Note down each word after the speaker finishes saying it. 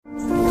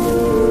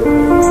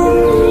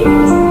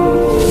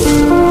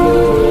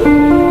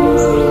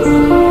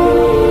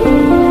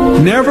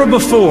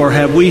before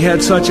have we had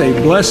such a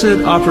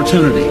blessed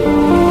opportunity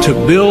to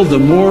build the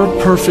more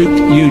perfect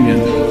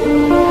union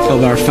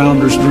of our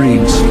founders'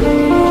 dreams.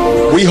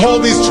 We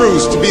hold these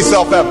truths to be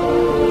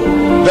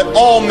self-evident, that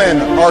all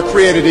men are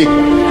created equal,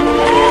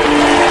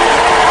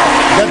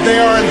 that they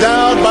are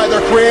endowed by their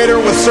Creator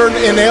with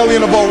certain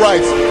inalienable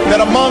rights,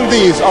 that among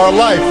these are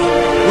life,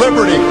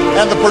 liberty,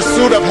 and the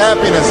pursuit of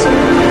happiness.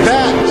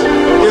 That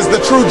is the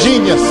true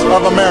genius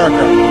of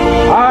America.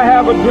 I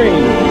have a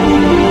dream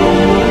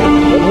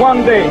that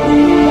one day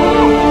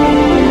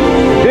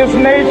this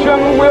nation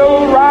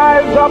will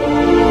rise up,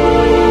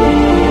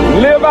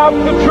 live out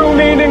the true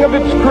meaning of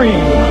its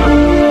creed.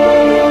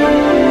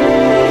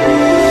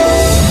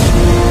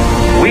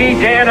 We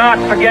dare not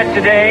forget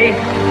today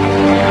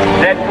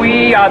that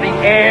we are the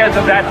heirs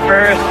of that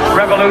first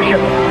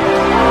revolution.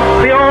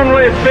 The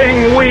only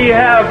thing we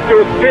have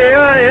to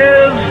fear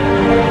is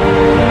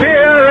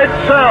fear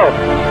itself.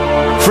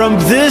 From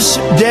this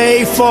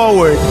day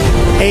forward,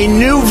 a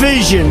new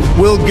vision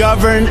will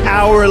govern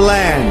our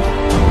land.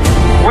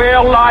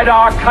 We'll light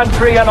our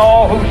country and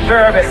all who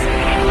serve it.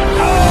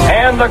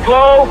 And the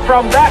glow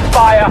from that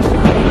fire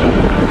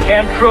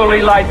can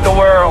truly light the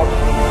world.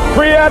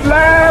 Free at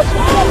last!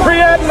 Free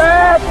at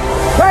last!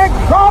 Thank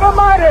God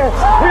Almighty!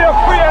 We are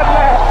free at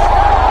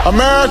last!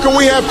 America,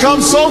 we have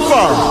come so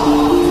far.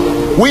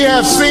 We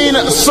have seen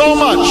so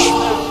much,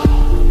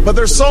 but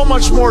there's so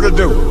much more to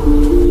do.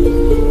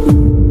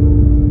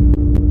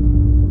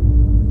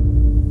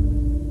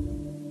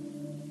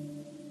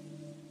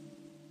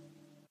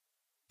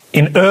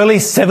 In early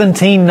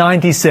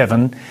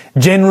 1797,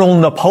 General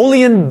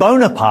Napoleon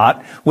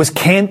Bonaparte was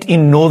camped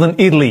in northern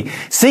Italy,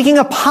 seeking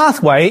a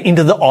pathway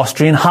into the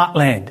Austrian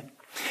heartland.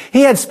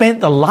 He had spent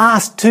the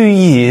last 2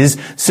 years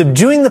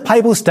subduing the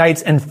Papal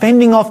States and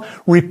fending off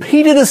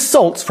repeated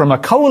assaults from a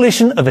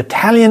coalition of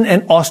Italian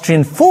and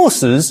Austrian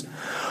forces,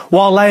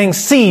 while laying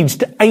siege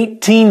to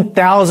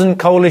 18,000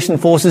 coalition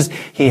forces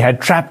he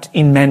had trapped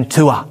in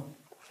Mantua.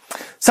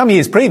 Some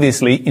years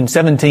previously, in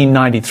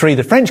 1793,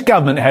 the French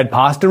government had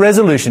passed a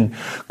resolution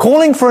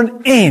calling for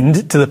an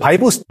end to the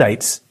Papal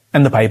States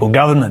and the Papal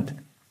government.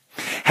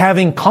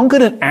 Having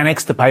conquered and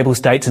annexed the Papal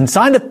States and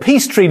signed a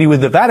peace treaty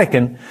with the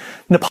Vatican,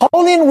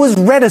 Napoleon was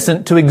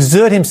reticent to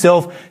exert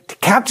himself to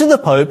capture the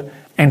Pope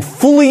and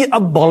fully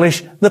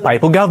abolish the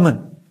Papal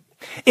government.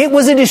 It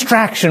was a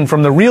distraction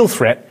from the real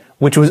threat,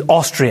 which was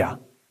Austria.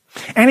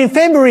 And in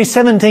February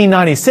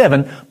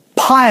 1797,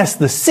 Pius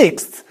VI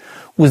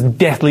was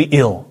deathly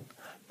ill.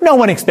 No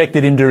one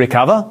expected him to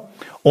recover.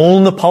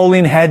 All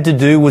Napoleon had to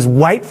do was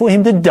wait for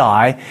him to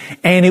die,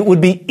 and it would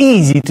be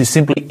easy to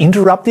simply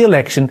interrupt the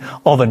election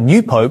of a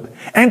new pope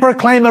and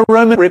proclaim a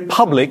Roman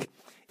Republic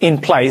in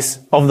place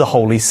of the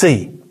Holy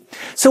See.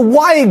 So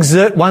why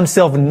exert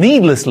oneself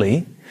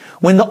needlessly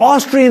when the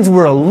Austrians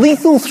were a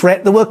lethal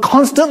threat that were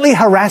constantly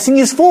harassing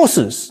his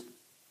forces?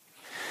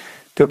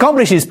 To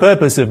accomplish his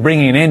purpose of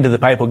bringing an end to the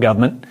papal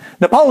government,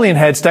 Napoleon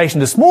had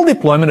stationed a small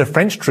deployment of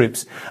French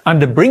troops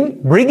under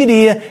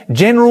Brigadier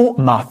General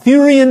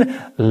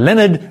Mathurien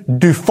Leonard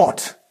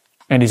Dufort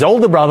and his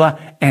older brother,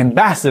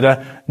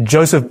 Ambassador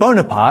Joseph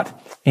Bonaparte,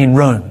 in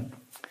Rome.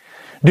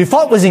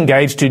 Dufort was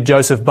engaged to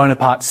Joseph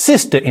Bonaparte's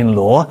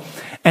sister-in-law,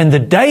 and the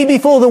day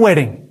before the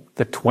wedding,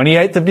 the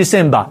 28th of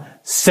December,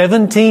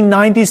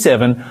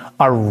 1797,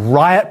 a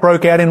riot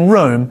broke out in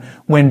Rome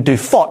when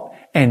Dufort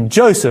and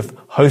Joseph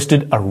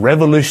hosted a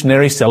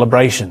revolutionary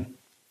celebration.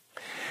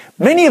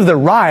 Many of the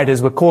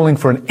rioters were calling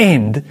for an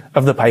end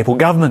of the papal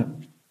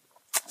government,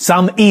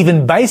 some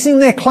even basing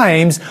their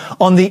claims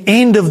on the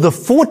end of the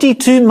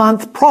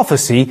 42-month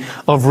prophecy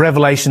of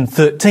Revelation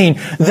 13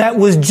 that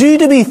was due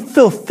to be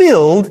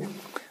fulfilled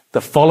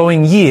the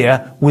following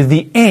year with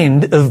the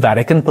end of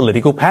Vatican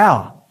political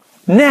power.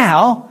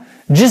 Now,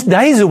 just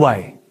days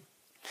away.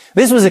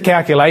 This was a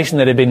calculation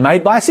that had been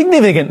made by a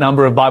significant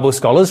number of Bible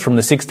scholars from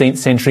the 16th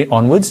century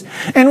onwards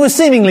and was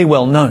seemingly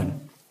well known.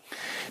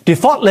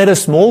 Dufort led a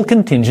small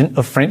contingent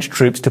of French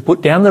troops to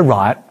put down the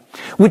riot,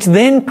 which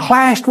then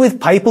clashed with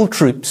papal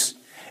troops.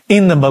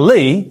 In the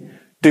melee,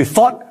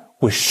 Dufort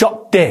was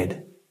shot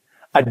dead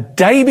a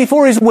day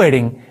before his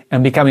wedding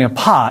and becoming a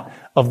part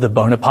of the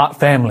Bonaparte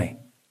family.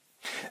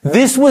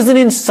 This was an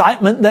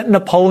incitement that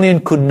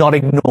Napoleon could not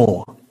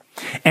ignore.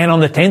 And on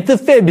the 10th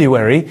of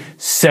February,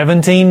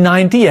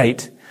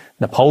 1798,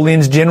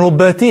 Napoleon's General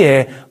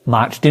Berthier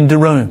marched into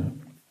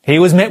Rome. He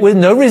was met with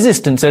no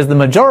resistance as the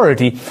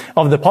majority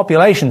of the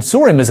population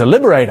saw him as a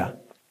liberator.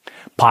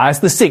 Pius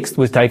VI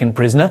was taken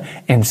prisoner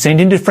and sent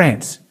into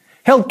France,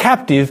 held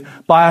captive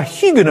by a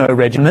Huguenot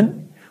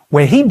regiment,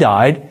 where he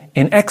died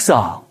in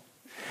exile.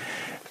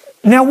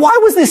 Now, why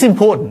was this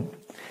important?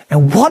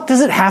 And what does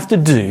it have to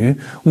do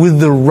with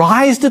the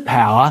rise to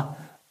power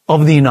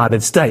of the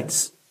United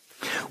States?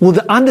 Well,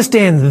 to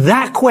understand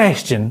that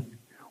question,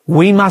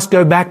 we must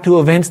go back to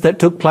events that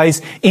took place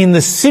in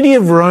the city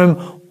of Rome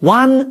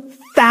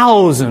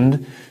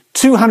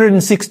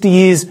 1,260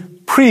 years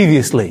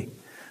previously,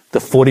 the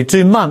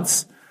 42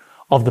 months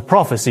of the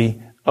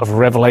prophecy of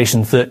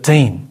Revelation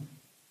 13.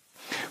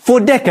 For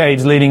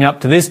decades leading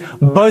up to this,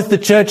 both the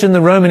Church and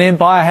the Roman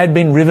Empire had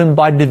been riven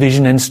by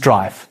division and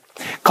strife.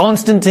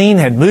 Constantine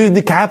had moved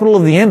the capital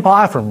of the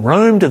empire from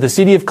Rome to the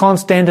city of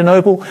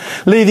Constantinople,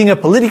 leaving a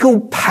political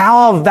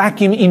power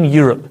vacuum in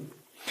Europe.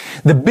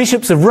 The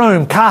bishops of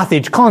Rome,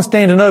 Carthage,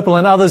 Constantinople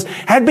and others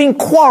had been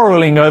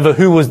quarrelling over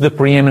who was the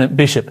preeminent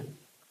bishop.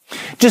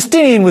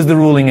 Justinian was the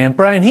ruling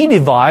emperor, and he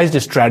devised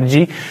a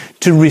strategy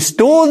to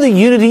restore the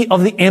unity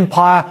of the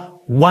empire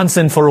once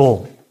and for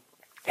all.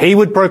 He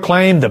would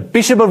proclaim the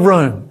Bishop of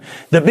Rome,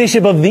 the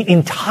bishop of the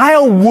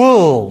entire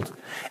world,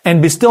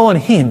 and bestow on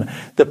him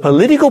the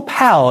political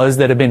powers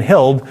that had been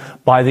held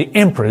by the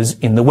emperors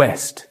in the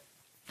West.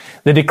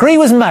 The decree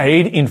was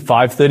made in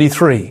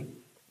 533,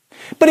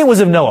 but it was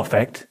of no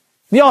effect.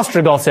 The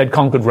Ostrogoths had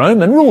conquered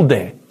Rome and ruled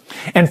there,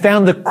 and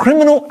found the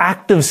criminal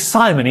act of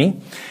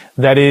simony,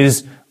 that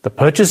is, the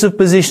purchase of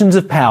positions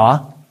of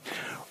power,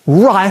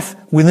 rife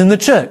within the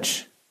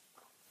church.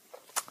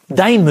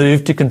 They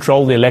moved to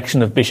control the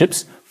election of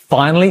bishops,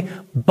 finally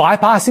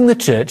bypassing the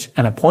church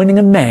and appointing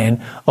a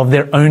man of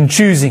their own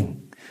choosing,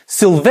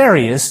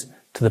 Silverius,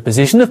 to the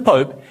position of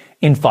pope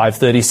in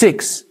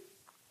 536.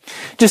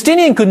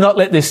 Justinian could not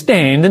let this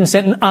stand and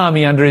sent an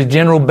army under his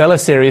general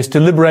Belisarius to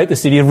liberate the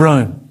city of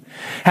Rome.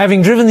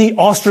 Having driven the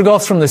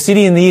Ostrogoths from the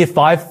city in the year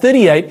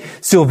 538,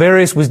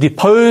 Silverius was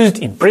deposed,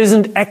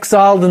 imprisoned,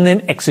 exiled, and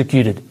then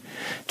executed.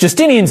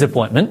 Justinian's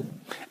appointment,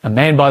 a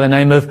man by the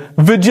name of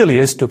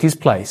Vigilius, took his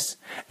place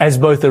as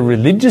both a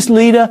religious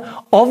leader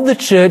of the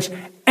church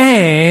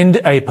and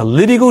a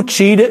political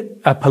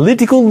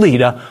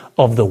leader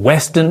of the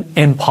Western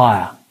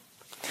Empire.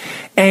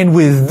 And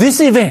with this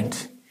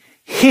event,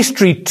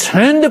 history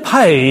turned a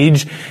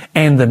page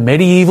and the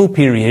medieval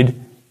period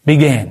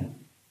began.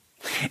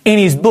 In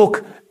his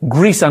book,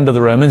 Greece Under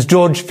the Romans,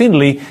 George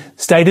Findlay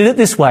stated it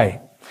this way: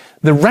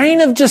 "The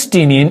reign of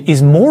Justinian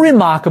is more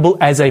remarkable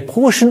as a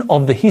portion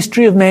of the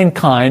history of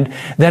mankind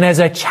than as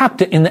a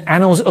chapter in the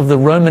annals of the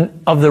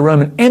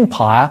Roman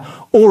Empire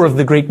or of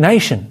the Greek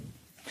nation.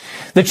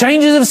 The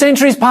changes of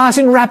centuries pass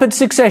in rapid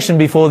succession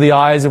before the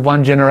eyes of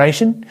one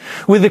generation.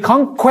 With the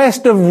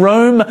conquest of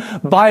Rome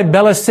by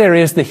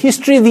Belisarius, the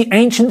history of the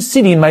ancient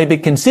city may be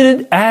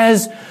considered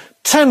as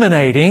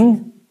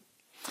terminating,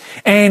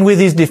 and with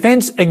his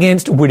defense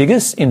against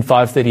Witigis in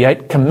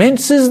 538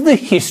 commences the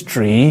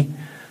history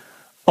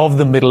of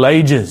the Middle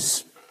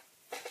Ages."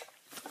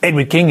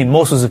 Edward King, in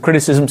Morsels of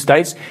Criticism,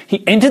 states,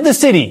 "He entered the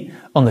city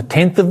on the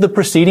 10th of the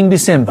preceding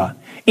December,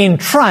 in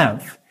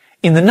triumph,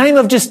 in the name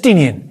of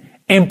Justinian,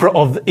 Emperor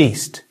of the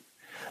East,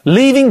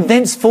 leaving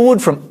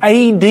thenceforward from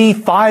AD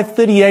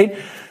 538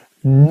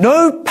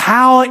 no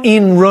power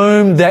in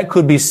Rome that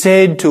could be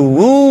said to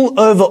rule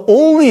over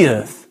all the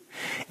earth,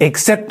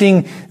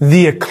 excepting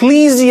the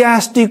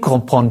ecclesiastical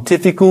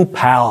pontifical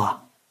power."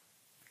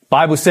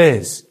 Bible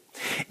says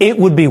it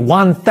would be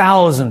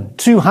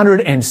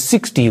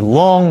 1,260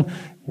 long,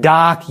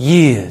 dark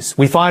years.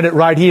 We find it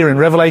right here in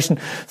Revelation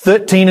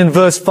 13 and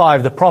verse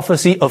 5, the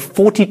prophecy of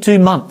 42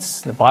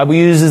 months. The Bible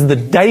uses the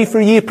day for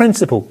a year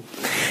principle,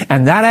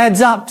 and that adds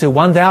up to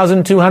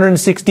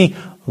 1,260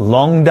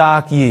 long,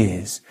 dark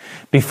years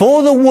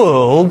before the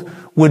world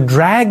would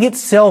drag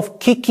itself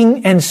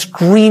kicking and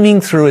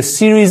screaming through a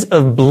series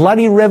of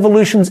bloody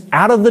revolutions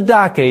out of the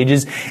Dark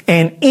Ages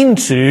and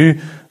into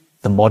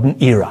the modern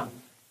era.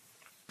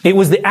 It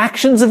was the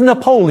actions of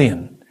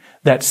Napoleon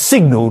that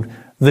signaled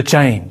the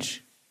change.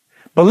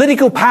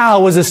 Political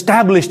power was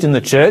established in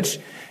the church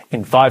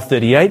in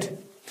 538.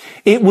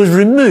 It was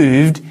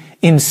removed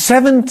in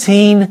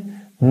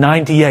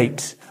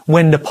 1798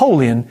 when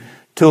Napoleon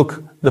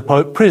took the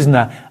Pope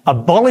prisoner,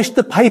 abolished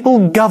the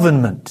papal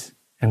government,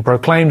 and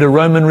proclaimed a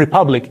Roman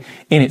Republic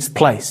in its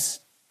place.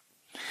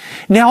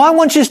 Now, I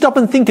want you to stop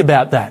and think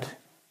about that.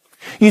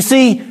 You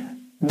see,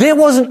 there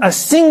wasn't a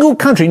single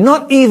country,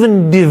 not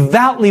even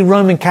devoutly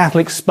Roman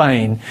Catholic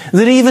Spain,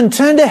 that even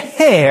turned a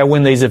hair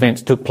when these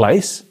events took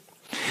place.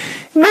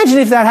 Imagine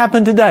if that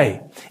happened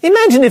today.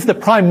 Imagine if the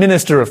Prime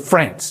Minister of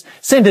France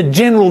sent a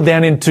general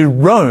down into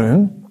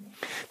Rome,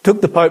 took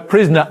the Pope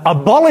prisoner,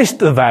 abolished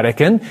the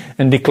Vatican,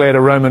 and declared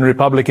a Roman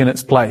Republic in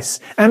its place.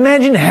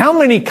 Imagine how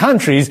many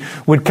countries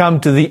would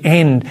come to the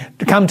aid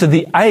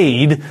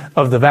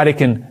of the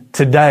Vatican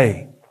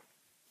today.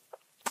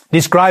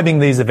 Describing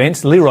these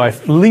events, Leroy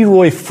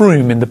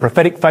Froom in The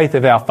Prophetic Faith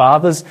of Our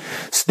Fathers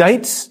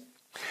states,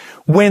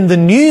 "When the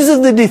news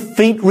of the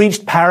defeat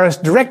reached Paris,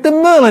 Director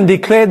Merlin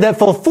declared that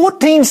for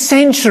 14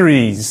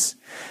 centuries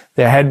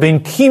there had been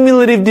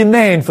cumulative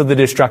demand for the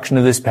destruction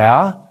of this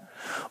power.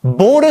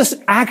 Bordus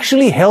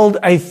actually held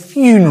a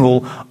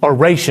funeral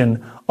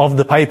oration of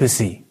the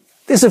papacy."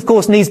 This, of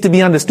course, needs to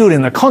be understood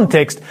in the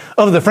context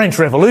of the French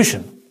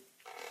Revolution.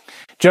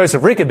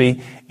 Joseph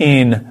Rickaby,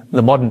 in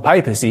The Modern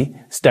Papacy,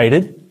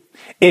 stated,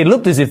 "It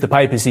looked as if the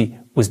papacy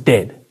was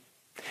dead.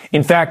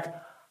 In fact,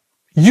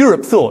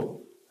 Europe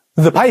thought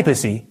the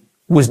papacy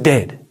was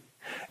dead."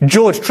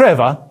 George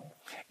Trevor,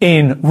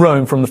 in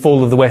Rome from the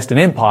Fall of the Western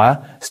Empire,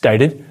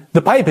 stated,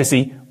 "The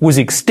papacy was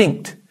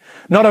extinct.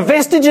 Not a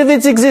vestige of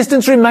its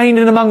existence remained,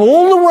 and among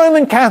all the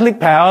Roman Catholic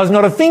powers,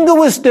 not a finger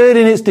was stirred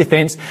in its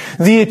defense.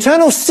 The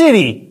eternal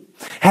city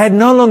had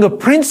no longer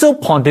prince or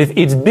pontiff.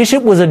 Its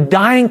bishop was a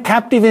dying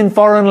captive in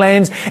foreign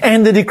lands,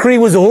 and the decree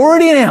was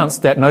already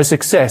announced that no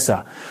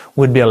successor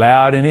would be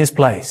allowed in his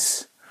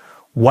place.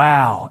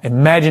 Wow.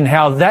 Imagine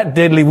how that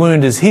deadly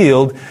wound is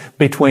healed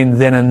between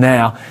then and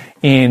now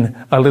in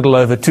a little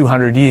over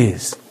 200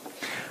 years.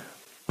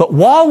 But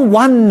while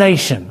one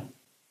nation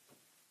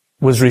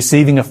was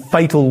receiving a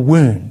fatal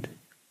wound,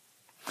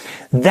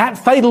 that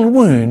fatal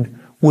wound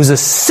was a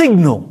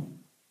signal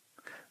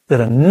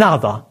that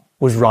another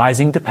was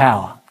rising to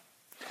power.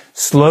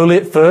 Slowly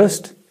at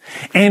first,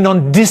 and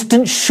on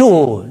distant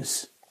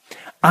shores,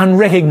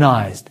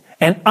 unrecognized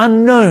and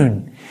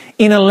unknown,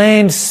 in a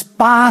land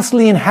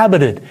sparsely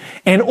inhabited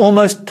and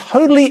almost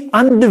totally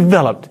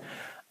undeveloped,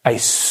 a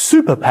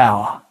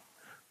superpower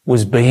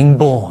was being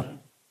born.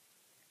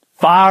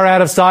 Far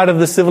out of sight of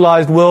the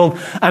civilized world,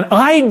 an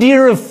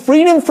idea of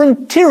freedom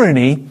from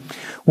tyranny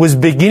was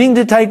beginning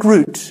to take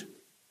root,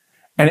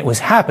 and it was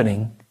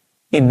happening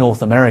in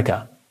North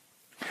America.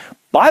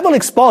 Bible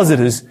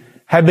expositors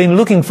had been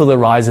looking for the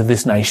rise of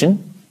this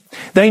nation.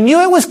 They knew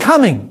it was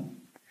coming,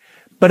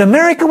 but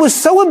America was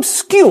so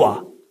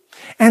obscure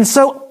and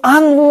so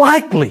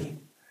unlikely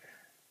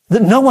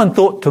that no one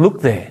thought to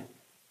look there.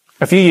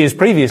 A few years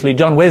previously,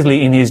 John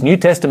Wesley, in his New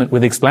Testament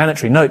with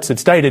explanatory notes, had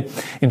stated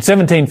in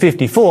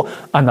 1754,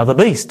 another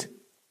beast.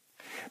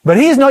 But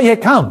he has not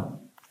yet come,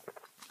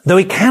 though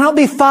he cannot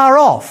be far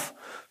off,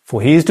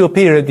 for he is to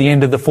appear at the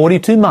end of the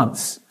 42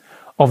 months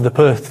of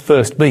the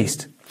first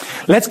beast.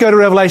 Let's go to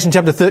Revelation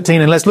chapter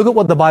 13 and let's look at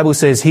what the Bible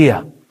says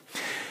here.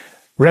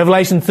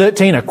 Revelation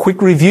 13, a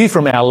quick review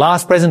from our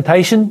last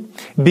presentation,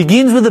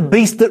 begins with a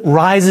beast that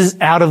rises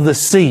out of the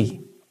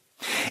sea.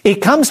 It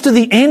comes to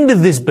the end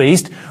of this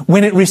beast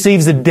when it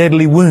receives a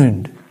deadly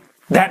wound.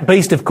 That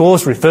beast, of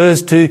course,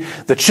 refers to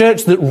the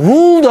church that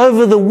ruled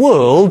over the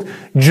world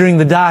during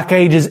the Dark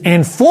Ages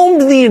and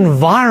formed the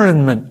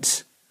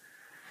environment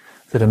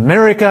that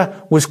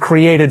America was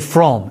created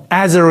from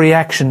as a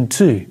reaction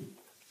to.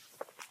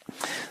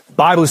 The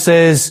Bible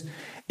says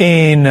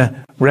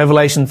in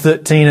Revelation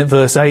 13 at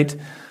verse 8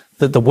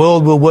 that the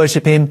world will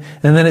worship him.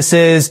 And then it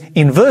says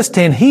in verse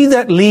 10, he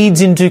that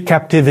leads into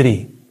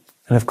captivity.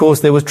 And of course,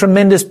 there was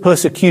tremendous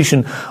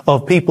persecution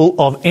of people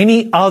of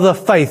any other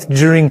faith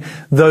during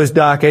those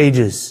dark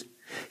ages.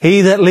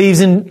 He that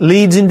leads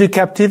into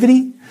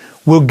captivity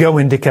will go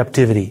into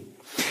captivity.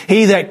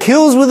 He that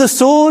kills with a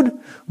sword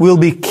will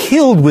be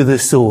killed with a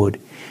sword.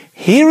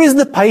 Here is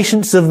the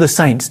patience of the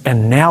saints.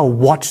 And now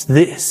watch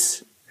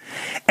this.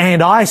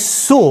 And I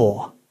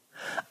saw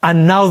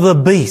another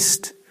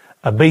beast.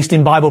 A beast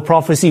in Bible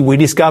prophecy, we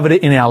discovered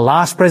it in our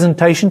last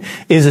presentation,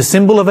 is a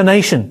symbol of a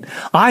nation.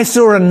 I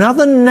saw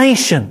another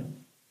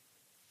nation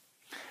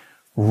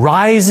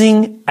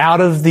rising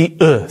out of the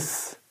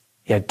earth.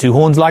 He had two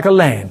horns like a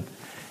lamb,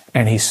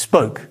 and he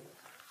spoke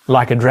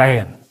like a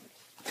dragon.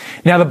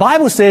 Now the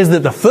Bible says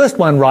that the first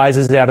one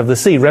rises out of the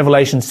sea.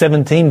 Revelation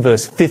 17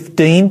 verse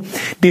 15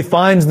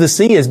 defines the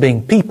sea as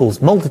being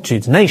peoples,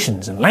 multitudes,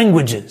 nations, and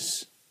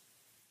languages.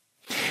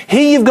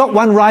 Here you've got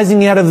one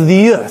rising out of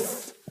the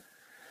earth.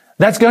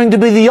 That's going to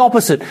be the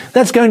opposite.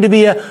 That's going to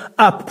be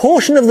a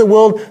portion of the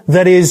world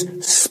that is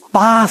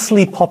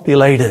sparsely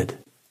populated.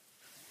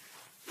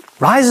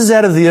 Rises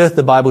out of the earth,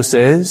 the Bible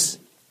says,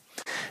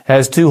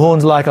 has two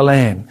horns like a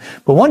lamb.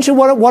 But what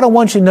I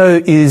want you to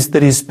know is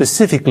that is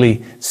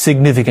specifically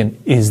significant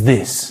is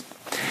this.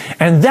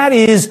 And that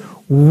is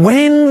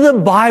when the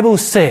Bible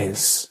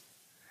says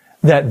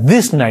that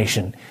this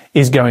nation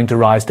is going to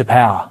rise to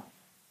power.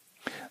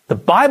 The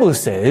Bible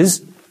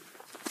says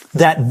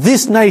that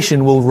this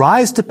nation will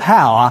rise to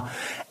power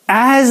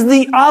as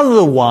the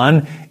other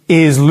one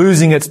is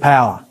losing its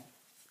power.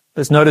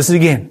 Let's notice it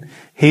again.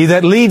 He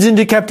that leads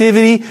into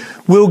captivity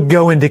will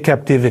go into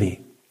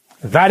captivity.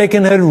 The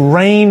Vatican had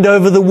reigned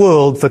over the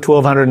world for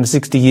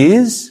 1260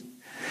 years.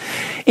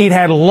 It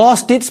had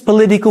lost its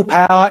political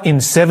power in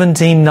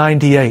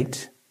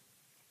 1798.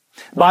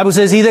 The Bible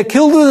says, he that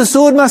killed with a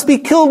sword must be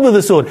killed with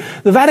a sword.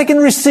 The Vatican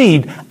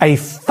received a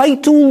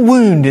fatal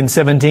wound in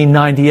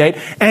 1798,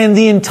 and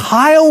the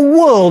entire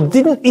world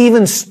didn't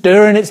even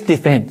stir in its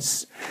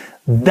defense.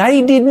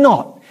 They did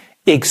not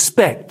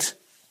expect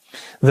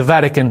the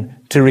Vatican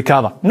to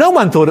recover. No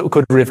one thought it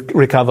could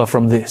recover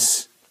from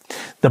this.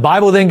 The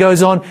Bible then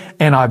goes on,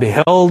 and I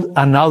beheld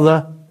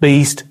another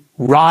beast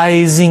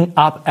rising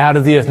up out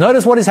of the earth.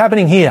 Notice what is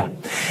happening here.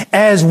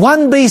 As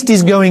one beast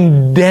is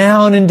going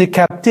down into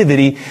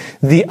captivity,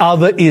 the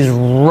other is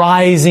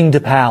rising to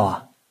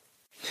power.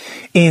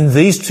 In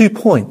these 2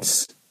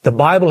 points, the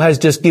Bible has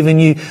just given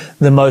you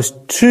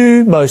the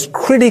two most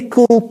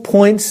critical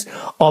points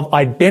of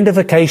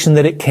identification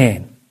that it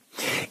can.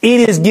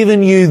 It has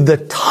given you the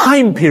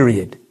time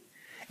period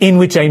in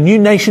which a new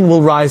nation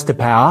will rise to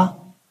power,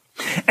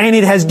 and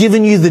it has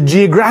given you the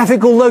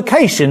geographical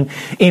location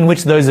in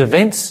which those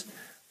events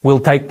will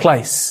take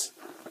place.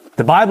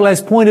 The Bible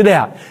has pointed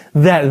out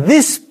that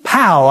this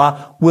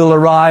power will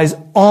arise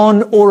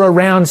on or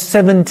around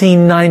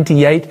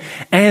 1798,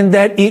 and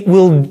that it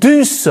will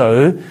do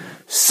so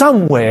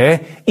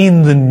somewhere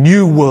in the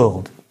New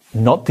World,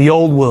 not the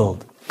Old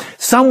World.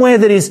 Somewhere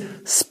that is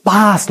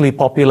sparsely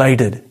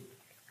populated,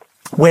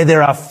 where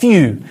there are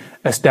few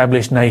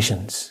established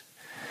nations.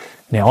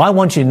 Now, I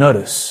want you to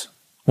notice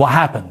what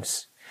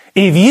happens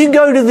if you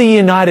go to the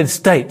United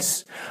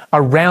States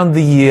around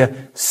the year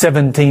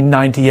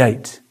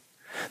 1798.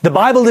 The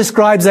Bible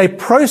describes a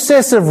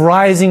process of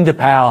rising to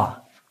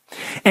power.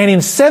 And in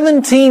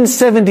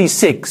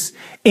 1776,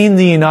 in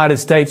the United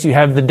States, you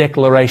have the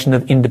Declaration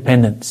of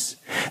Independence.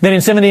 Then in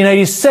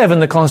 1787,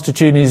 the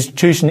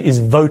Constitution is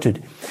voted.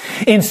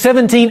 In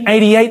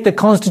 1788, the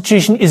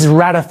Constitution is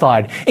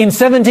ratified. In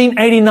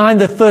 1789,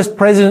 the first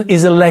president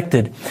is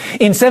elected.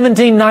 In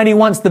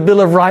 1791, the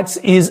Bill of Rights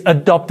is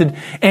adopted.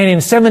 And in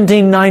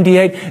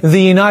 1798,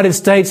 the United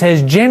States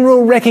has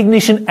general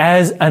recognition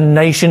as a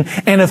nation.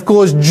 And of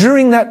course,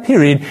 during that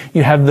period,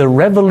 you have the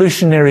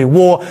Revolutionary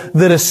War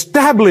that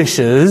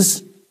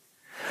establishes,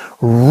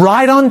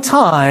 right on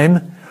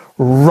time,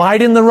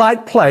 right in the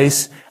right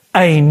place,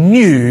 a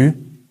new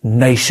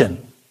nation.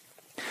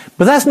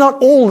 But that's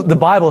not all that the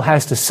Bible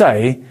has to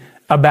say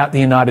about the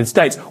United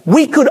States.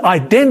 We could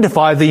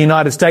identify the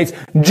United States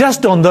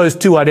just on those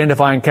two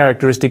identifying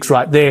characteristics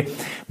right there,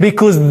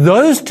 because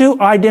those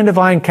two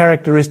identifying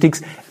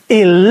characteristics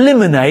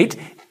eliminate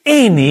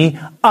any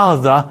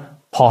other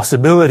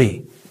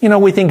possibility. You know,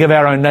 we think of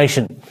our own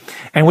nation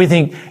and we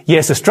think,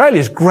 yes,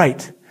 Australia's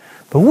great,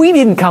 but we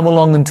didn't come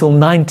along until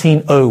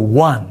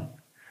 1901.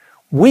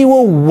 We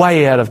were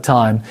way out of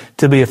time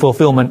to be a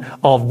fulfillment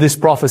of this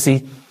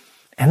prophecy.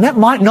 And that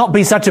might not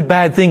be such a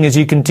bad thing as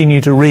you continue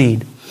to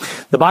read.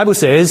 The Bible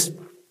says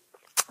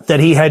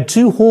that he had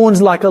two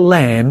horns like a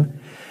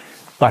lamb,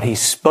 but he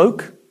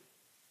spoke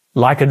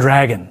like a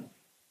dragon.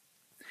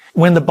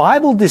 When the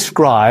Bible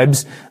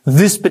describes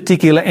this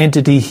particular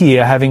entity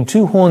here having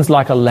two horns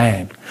like a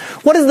lamb,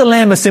 what is the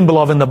lamb a symbol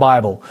of in the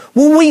Bible?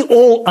 Well, we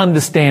all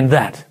understand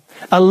that.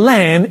 A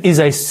lamb is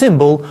a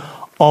symbol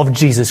of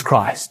Jesus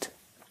Christ.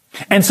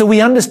 And so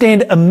we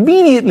understand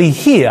immediately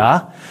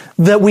here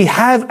that we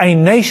have a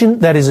nation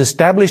that is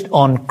established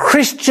on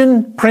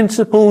Christian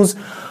principles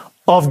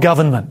of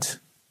government.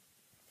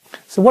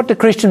 So what do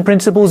Christian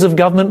principles of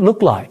government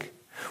look like?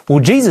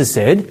 Well, Jesus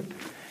said,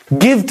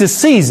 give to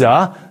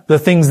Caesar the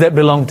things that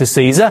belong to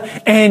Caesar,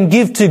 and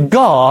give to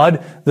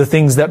God the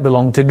things that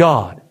belong to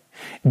God.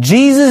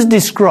 Jesus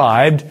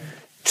described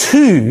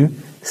two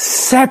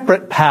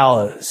separate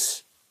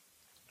powers,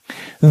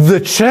 the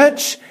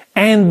church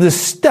and the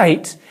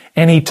state,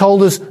 and he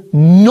told us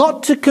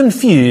not to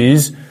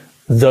confuse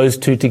those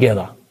two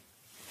together.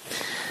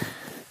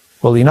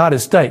 Well, the United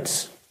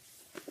States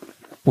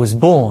was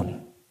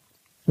born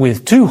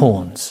with two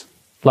horns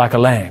like a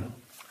lamb,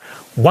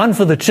 one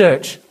for the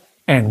church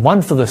and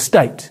one for the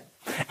state.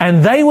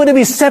 And they were to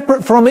be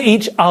separate from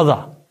each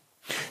other.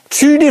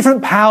 Two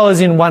different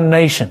powers in one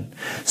nation.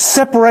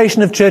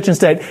 Separation of church and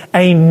state.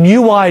 A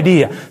new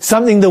idea.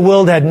 Something the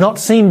world had not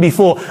seen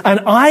before.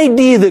 An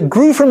idea that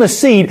grew from a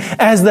seed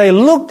as they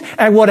looked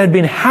at what had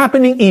been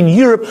happening in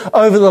Europe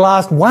over the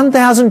last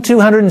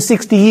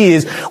 1,260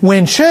 years,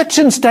 when church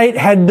and state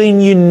had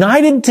been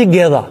united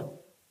together.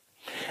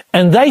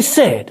 And they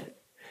said,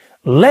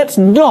 let's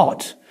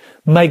not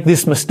make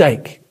this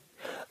mistake.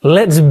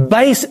 Let's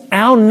base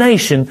our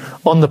nation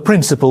on the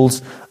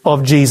principles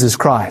of Jesus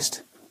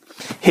Christ.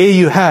 Here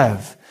you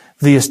have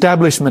the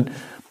establishment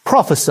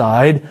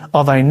prophesied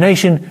of a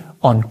nation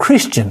on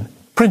Christian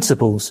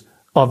principles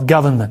of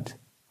government.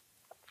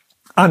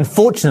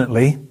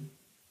 Unfortunately,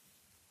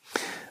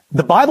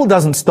 the Bible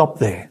doesn't stop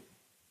there.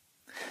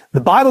 The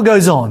Bible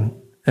goes on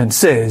and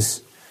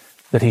says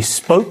that he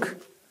spoke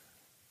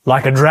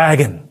like a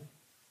dragon.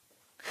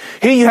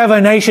 Here you have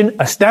a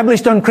nation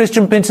established on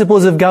Christian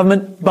principles of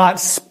government, but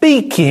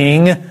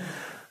speaking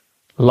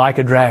like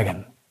a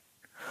dragon.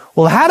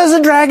 Well, how does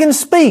a dragon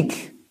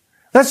speak?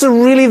 That's a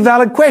really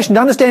valid question.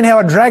 To understand how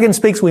a dragon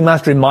speaks, we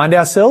must remind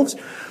ourselves,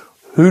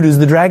 who does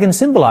the dragon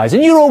symbolize?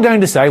 And you're all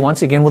going to say,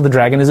 once again, well, the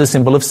dragon is a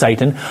symbol of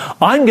Satan.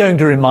 I'm going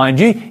to remind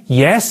you,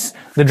 yes,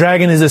 the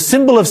dragon is a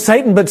symbol of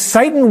Satan, but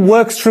Satan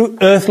works through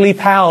earthly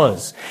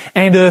powers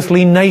and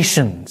earthly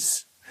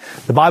nations.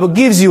 The Bible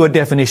gives you a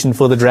definition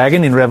for the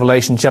dragon in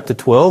Revelation chapter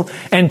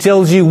 12 and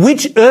tells you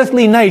which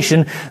earthly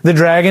nation the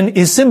dragon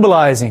is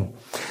symbolizing.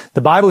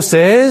 The Bible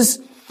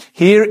says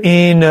here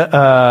in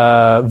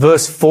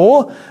verse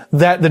 4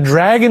 that the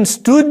dragon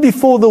stood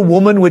before the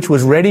woman which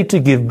was ready to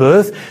give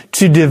birth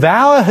to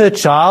devour her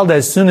child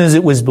as soon as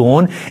it was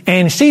born,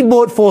 and she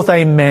brought forth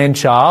a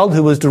man-child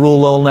who was to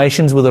rule all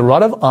nations with a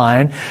rod of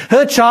iron.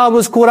 Her child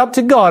was caught up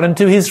to God and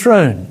to his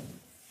throne.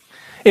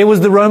 It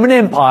was the Roman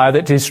Empire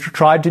that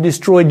tried to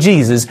destroy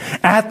Jesus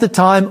at the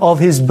time of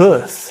his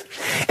birth.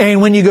 And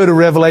when you go to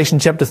Revelation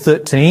chapter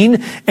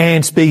 13,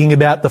 and speaking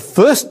about the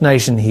first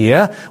nation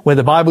here, where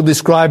the Bible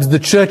describes the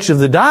church of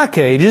the Dark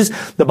Ages,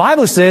 the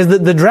Bible says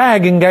that the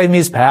dragon gave him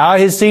his power,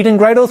 his seat, and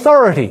great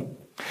authority.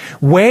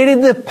 Where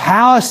did the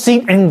power,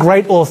 seat, and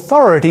great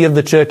authority of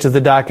the church of the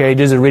Dark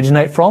Ages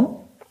originate from?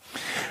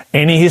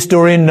 Any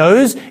historian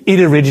knows it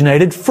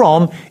originated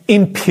from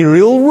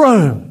imperial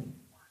Rome.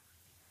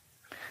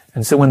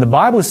 And so when the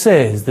Bible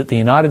says that the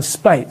United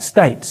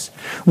States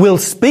will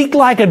speak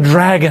like a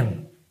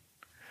dragon,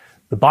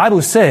 the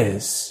Bible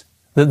says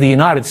that the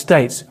United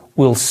States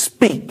will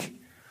speak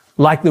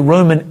like the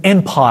Roman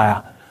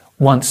Empire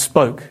once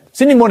spoke.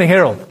 Sydney Morning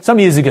Herald, some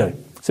years ago,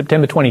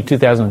 September 20,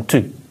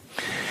 2002.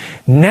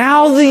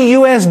 Now the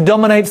US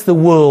dominates the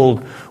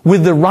world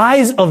with the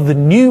rise of the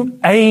New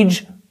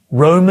Age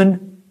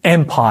Roman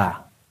Empire.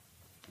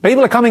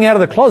 People are coming out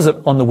of the closet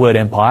on the word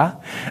empire.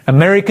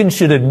 Americans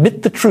should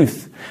admit the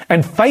truth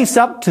and face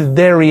up to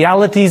their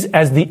realities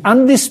as the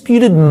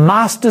undisputed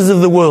masters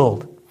of the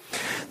world.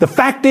 The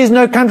fact is,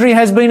 no country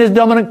has been as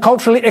dominant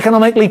culturally,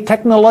 economically,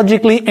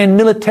 technologically, and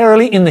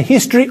militarily in the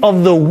history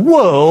of the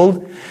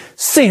world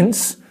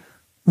since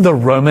the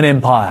Roman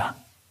Empire.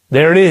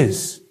 There it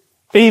is.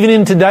 Even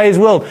in today's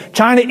world,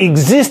 China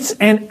exists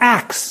and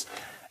acts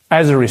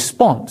as a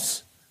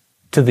response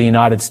to the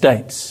United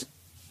States.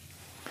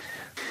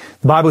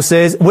 The Bible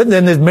says, well,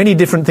 then there's many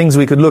different things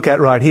we could look at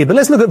right here, but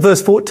let's look at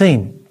verse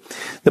 14.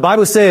 The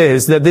Bible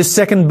says that this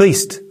second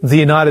beast, the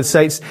United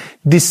States,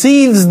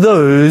 deceives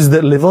those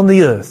that live on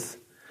the earth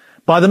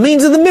by the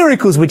means of the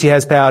miracles which he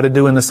has power to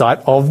do in the sight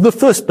of the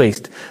first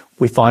beast.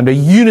 We find a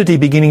unity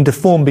beginning to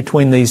form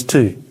between these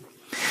two.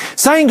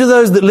 Saying to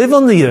those that live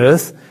on the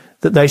earth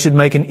that they should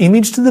make an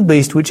image to the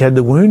beast which had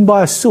the wound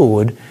by a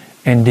sword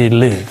and did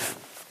live.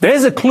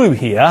 There's a clue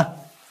here.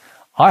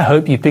 I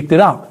hope you picked it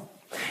up.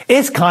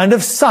 It's kind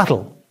of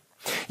subtle.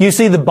 You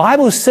see, the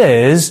Bible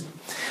says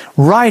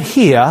right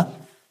here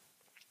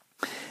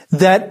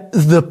that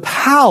the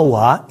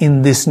power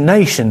in this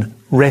nation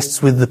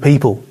rests with the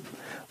people.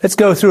 Let's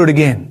go through it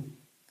again.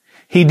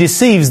 He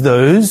deceives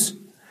those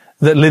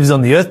that lives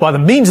on the earth by the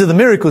means of the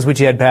miracles which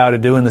he had power to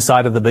do in the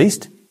sight of the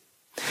beast,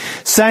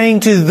 saying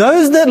to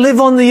those that live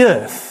on the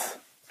earth,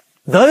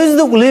 those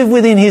that live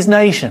within his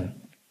nation,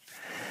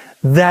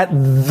 that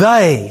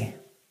they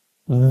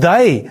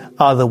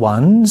are the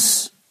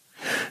ones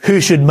who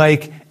should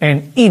make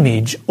an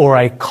image or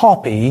a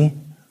copy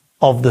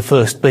of the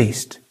first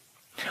beast.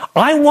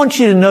 I want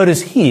you to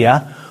notice here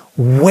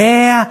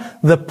where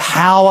the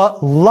power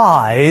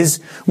lies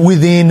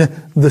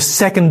within the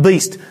second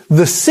beast,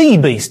 the sea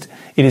beast,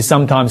 it is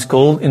sometimes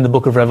called in the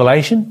book of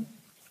Revelation.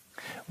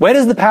 Where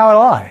does the power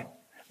lie?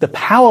 The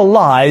power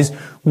lies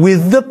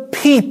with the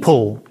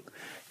people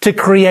to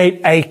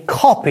create a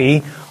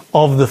copy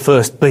of the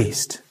first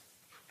beast.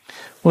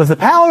 Well, if the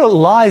power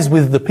lies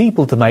with the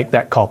people to make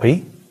that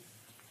copy,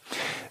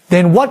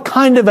 then what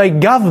kind of a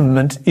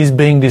government is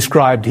being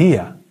described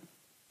here?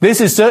 This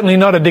is certainly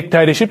not a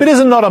dictatorship. It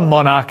isn't not a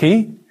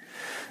monarchy.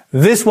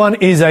 This one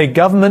is a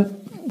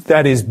government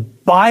that is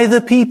by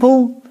the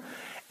people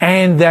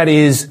and that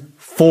is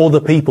for the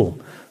people.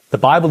 The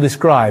Bible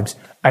describes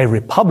a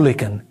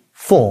republican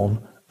form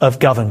of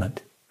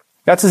government.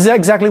 That's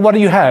exactly what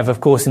you have,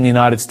 of course, in the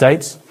United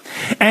States.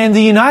 And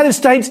the United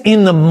States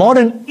in the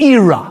modern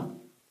era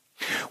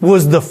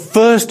was the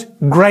first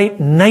great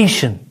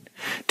nation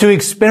to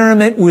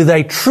experiment with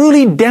a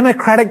truly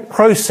democratic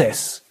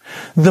process,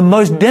 the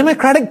most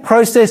democratic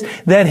process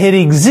that had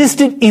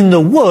existed in the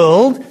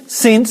world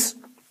since,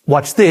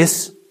 watch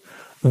this,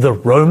 the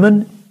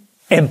Roman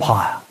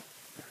Empire.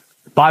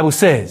 The Bible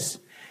says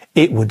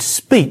it would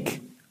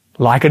speak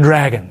like a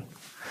dragon,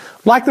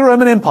 like the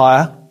Roman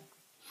Empire.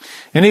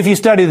 And if you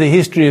study the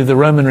history of the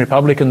Roman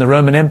Republic and the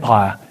Roman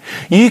Empire,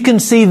 you can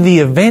see the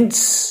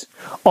events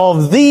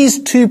of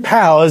these two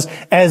powers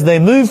as they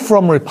move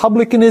from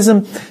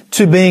republicanism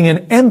to being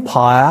an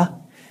empire.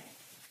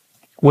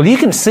 Well, you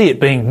can see it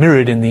being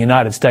mirrored in the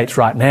United States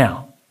right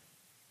now.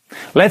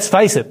 Let's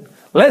face it.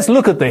 Let's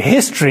look at the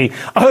history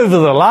over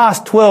the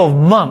last 12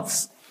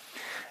 months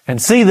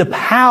and see the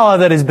power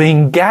that is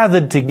being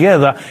gathered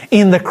together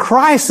in the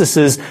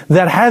crises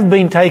that have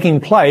been taking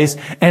place.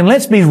 And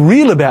let's be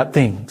real about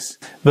things.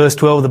 Verse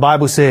 12, the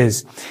Bible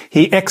says,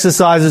 he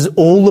exercises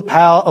all the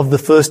power of the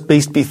first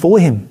beast before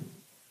him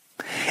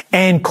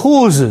and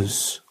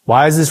causes,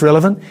 why is this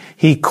relevant?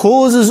 He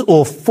causes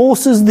or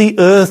forces the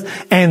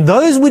earth and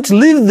those which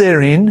live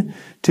therein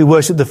to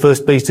worship the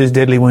first beast whose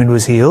deadly wound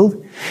was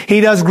healed.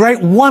 He does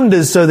great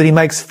wonders so that he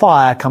makes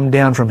fire come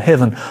down from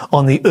heaven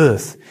on the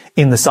earth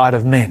in the sight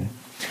of men.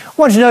 I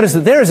want you to notice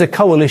that there is a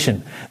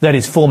coalition that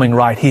is forming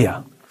right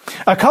here.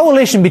 A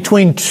coalition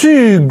between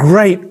two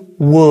great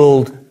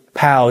world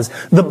powers.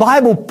 The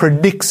Bible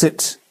predicts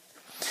it.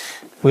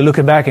 We're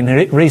looking back in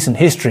recent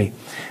history.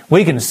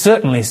 We can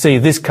certainly see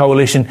this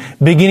coalition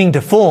beginning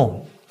to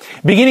form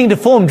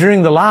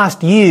during the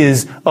last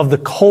years of the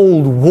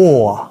Cold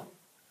War.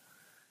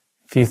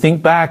 If you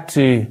think back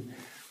to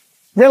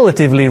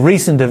relatively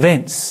recent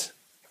events,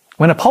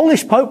 when a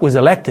Polish Pope was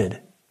elected,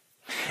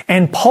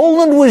 and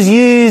Poland was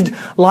used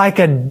like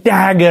a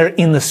dagger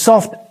in the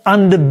soft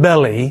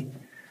underbelly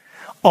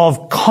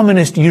of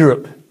communist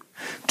Europe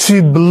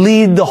to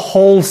bleed the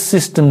whole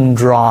system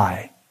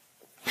dry.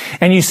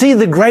 And you see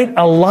the great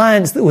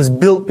alliance that was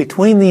built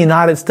between the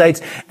United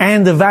States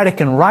and the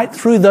Vatican right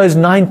through those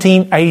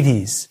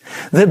 1980s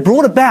that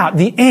brought about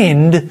the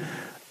end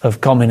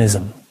of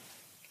communism.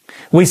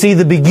 We see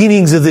the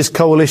beginnings of this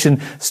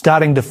coalition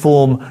starting to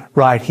form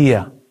right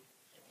here.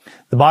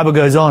 The Bible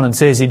goes on and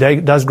says he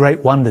does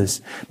great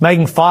wonders,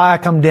 making fire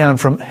come down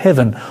from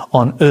heaven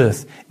on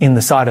earth in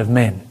the sight of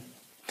men.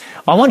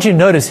 I want you to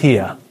notice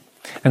here,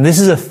 and this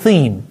is a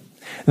theme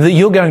that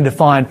you're going to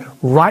find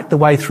right the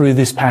way through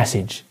this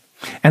passage.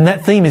 And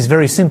that theme is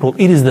very simple.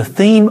 It is the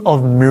theme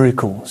of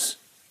miracles.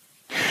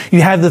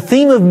 You have the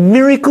theme of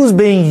miracles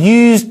being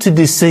used to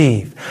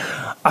deceive.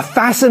 A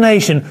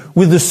fascination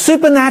with the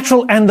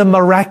supernatural and the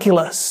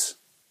miraculous.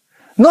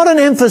 Not an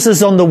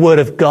emphasis on the Word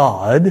of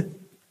God.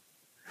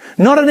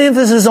 Not an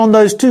emphasis on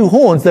those two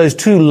horns, those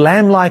two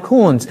lamb-like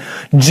horns,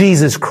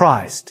 Jesus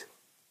Christ.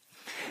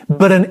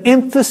 But an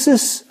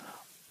emphasis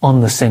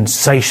on the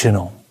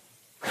sensational.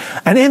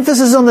 An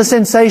emphasis on the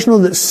sensational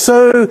that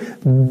so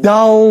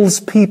dulls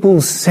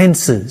people's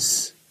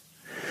senses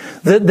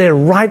that their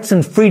rights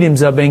and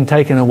freedoms are being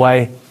taken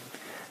away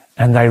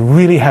and they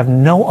really have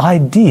no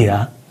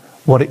idea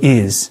what it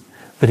is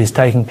that is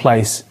taking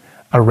place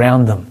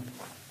around them.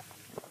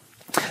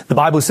 The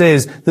Bible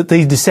says that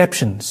these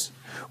deceptions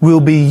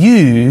will be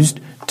used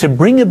to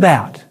bring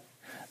about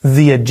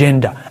the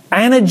agenda.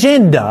 An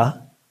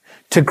agenda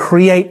to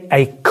create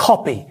a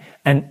copy,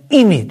 an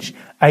image,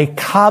 a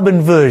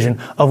carbon version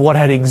of what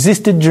had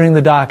existed during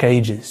the Dark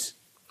Ages.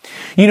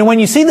 You know, when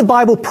you see the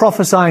Bible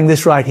prophesying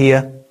this right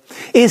here,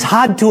 it's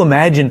hard to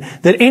imagine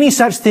that any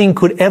such thing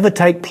could ever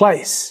take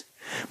place.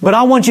 But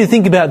I want you to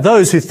think about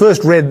those who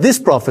first read this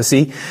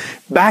prophecy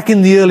back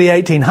in the early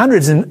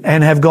 1800s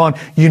and have gone,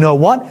 you know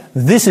what?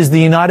 This is the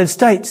United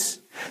States.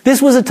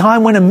 This was a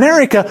time when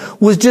America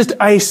was just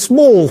a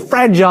small,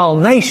 fragile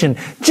nation,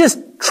 just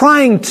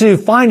trying to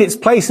find its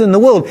place in the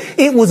world.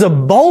 It was a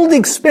bold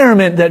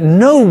experiment that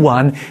no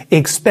one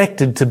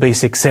expected to be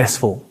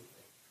successful.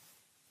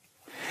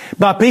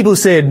 But people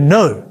said,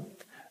 no,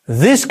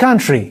 this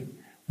country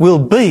will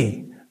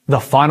be the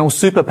final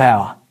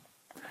superpower.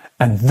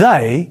 And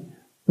they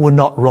were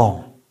not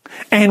wrong.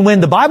 And when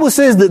the Bible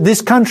says that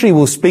this country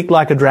will speak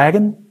like a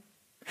dragon,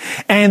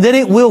 and that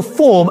it will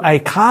form a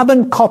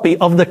carbon copy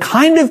of the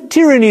kind of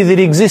tyranny that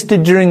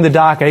existed during the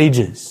Dark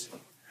Ages,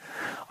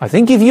 I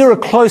think if you're a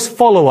close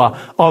follower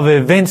of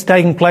events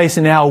taking place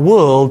in our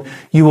world,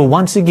 you will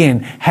once again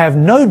have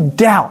no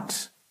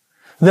doubt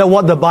that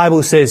what the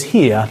Bible says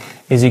here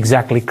is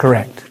exactly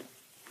correct.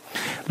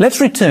 Let's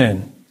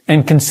return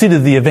and consider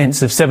the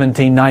events of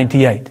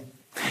 1798.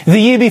 The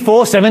year before,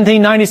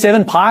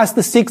 1797, Pius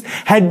VI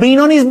had been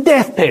on his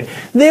deathbed.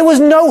 There was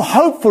no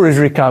hope for his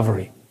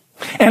recovery.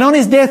 And on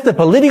his death, the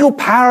political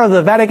power of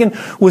the Vatican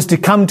was to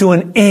come to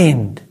an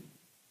end.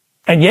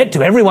 And yet,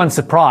 to everyone's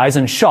surprise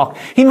and shock,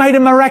 he made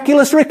a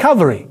miraculous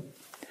recovery.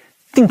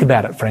 Think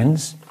about it,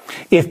 friends.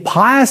 If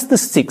Pius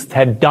VI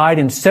had died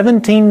in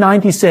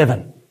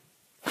 1797,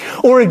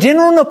 or if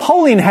General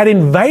Napoleon had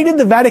invaded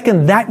the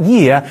Vatican that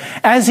year,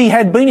 as he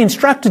had been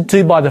instructed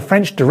to by the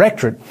French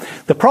Directorate,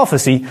 the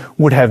prophecy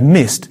would have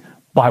missed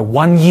by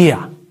 1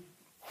 year.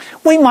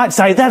 We might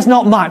say that's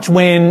not much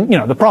when,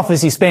 the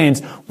prophecy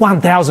spans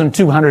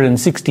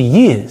 1,260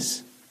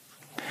 years.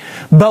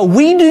 But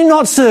we do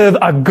not serve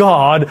a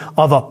God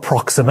of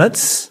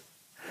approximates,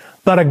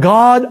 but a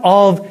God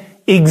of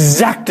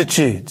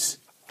exactitudes.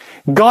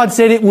 God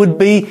said it would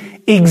be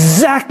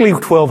exactly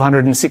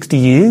 1,260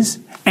 years,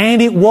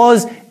 and it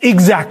was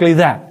exactly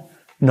that.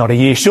 Not a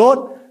year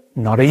short,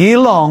 not a year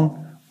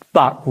long,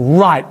 but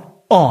right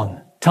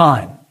on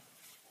time.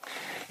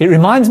 It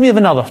reminds me of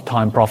another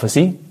time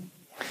prophecy.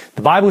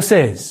 The Bible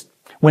says,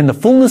 when the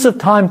fullness of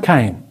time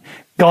came,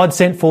 God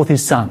sent forth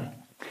His Son.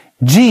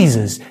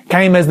 Jesus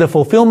came as the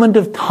fulfillment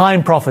of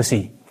time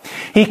prophecy.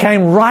 He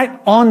came right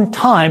on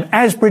time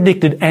as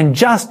predicted, and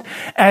just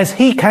as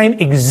He came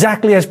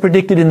exactly as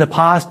predicted in the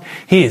past,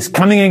 He is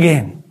coming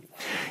again.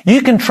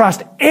 You can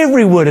trust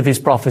every word of His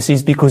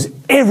prophecies because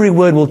every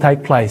word will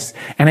take place.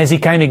 And as He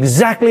came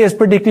exactly as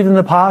predicted in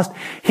the past,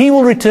 He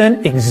will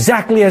return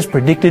exactly as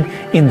predicted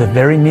in the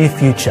very near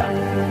future.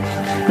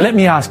 Let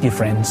me ask you,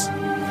 friends,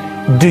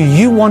 do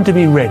you want to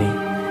be ready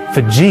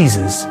for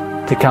Jesus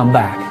to come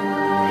back?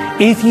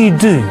 If you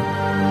do,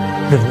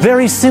 the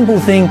very simple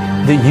thing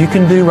that you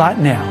can do right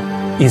now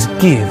is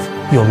give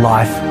your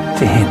life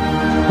to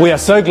Him. We are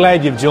so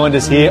glad you've joined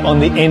us here on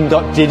the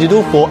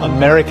End.Digital for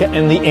America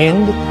and the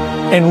End.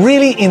 And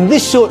really, in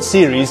this short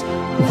series,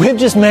 we've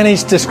just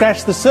managed to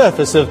scratch the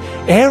surface of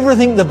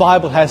everything the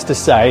Bible has to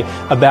say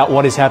about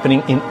what is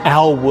happening in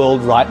our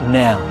world right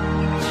now.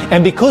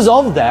 And because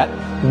of that,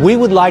 we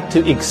would like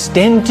to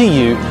extend to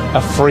you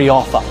a free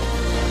offer.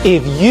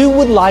 If you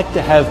would like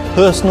to have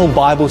personal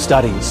Bible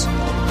studies,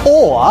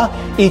 or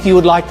if you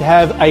would like to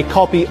have a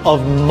copy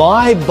of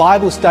my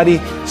Bible study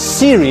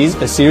series,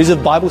 a series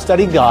of Bible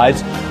study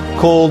guides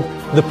called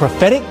The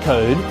Prophetic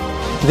Code,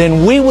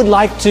 then we would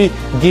like to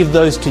give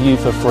those to you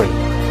for free.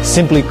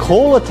 Simply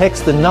call or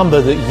text the number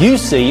that you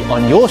see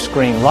on your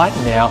screen right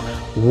now.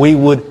 We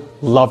would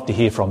love to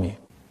hear from you.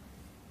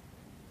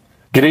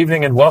 Good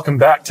evening and welcome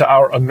back to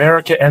our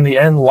America and the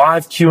End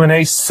live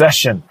Q&A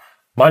session.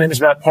 My name is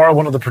Matt Parr,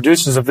 one of the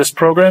producers of this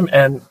program,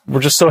 and we're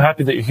just so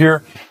happy that you're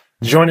here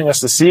joining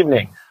us this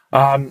evening.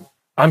 I'm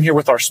here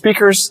with our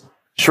speakers,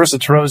 Sharissa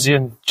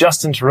Terosian,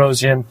 Justin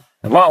Terosian,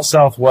 and Lyle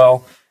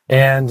Southwell.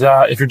 And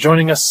if you're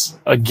joining us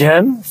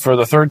again for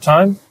the third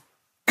time,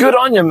 good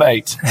on you,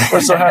 mate.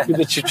 We're so happy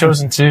that you've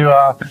chosen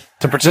to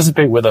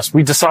participate with us.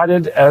 We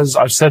decided, as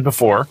I've said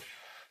before,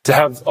 to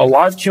have a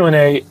live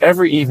Q&A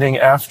every evening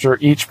after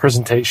each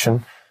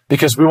presentation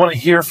because we want to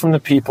hear from the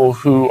people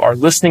who are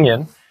listening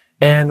in,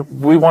 and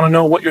we want to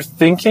know what you're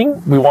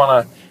thinking. We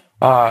want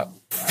to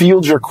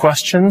field your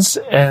questions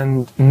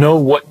and know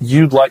what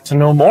you'd like to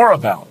know more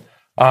about.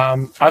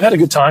 I've had a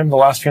good time the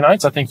last few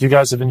nights. I think you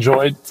guys have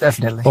enjoyed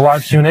Definitely the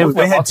live Q&A.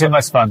 We had too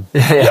much fun.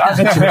 Yeah, I've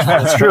had too much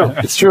fun. It's true.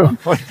 It's true.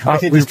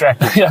 We're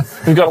distracted. Yeah,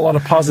 we've got a lot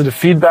of positive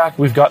feedback.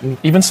 We've gotten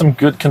even some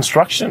good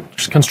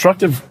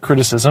constructive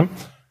criticism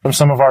from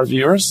some of our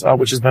viewers,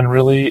 which has been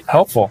really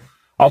helpful.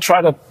 I'll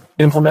try to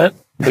implement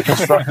the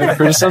constructive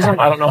criticism.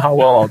 I don't know how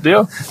well I'll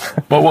do,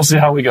 but we'll see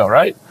how we go,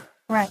 right?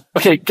 Right.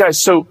 Okay,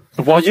 guys, so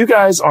while you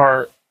guys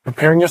are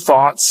preparing your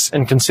thoughts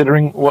and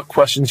considering what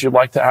questions you'd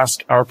like to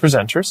ask our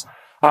presenters,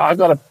 I've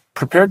got a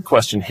prepared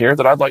question here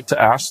that I'd like to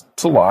ask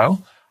to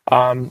Lyle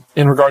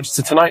in regards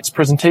to tonight's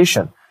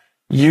presentation.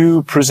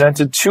 You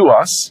presented to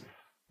us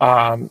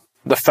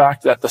the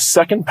fact that the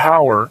second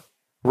power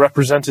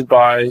represented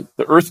by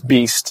the earth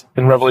beast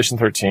in Revelation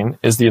 13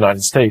 is the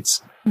United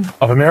States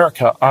of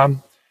America.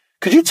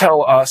 Could you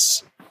tell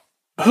us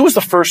who was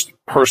the first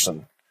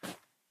person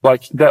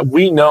like that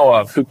we know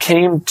of who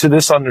came to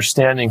this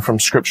understanding from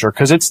Scripture?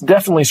 Because it's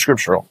definitely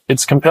scriptural.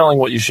 It's compelling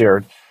what you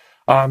shared.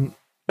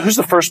 Who's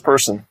the first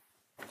person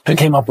who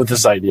came up with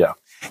this idea?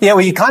 Yeah,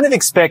 well, you kind of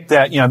expect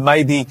that,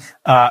 maybe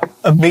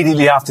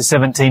immediately after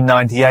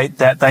 1798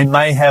 that they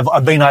may have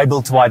been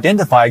able to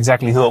identify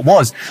exactly who it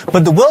was.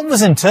 But the world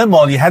was in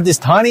turmoil. You had this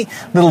tiny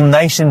little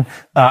nation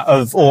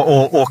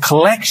or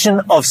collection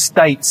of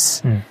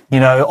states,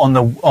 on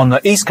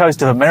the east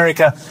coast of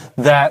America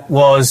that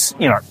was,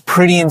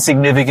 pretty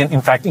insignificant,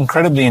 in fact,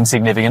 incredibly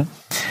insignificant.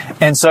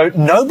 And so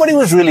nobody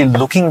was really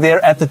looking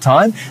there at the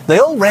time. They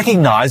all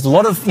recognized, a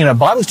lot of,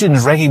 Bible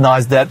students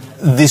recognized that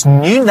this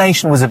new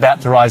nation was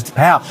about to rise to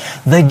power.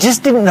 They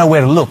just didn't know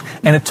where to look.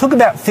 And it took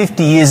about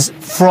 50 years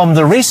from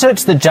the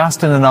research that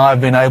Justin and I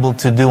have been able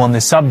to do on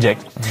this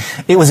subject.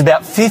 It was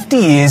about 50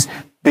 years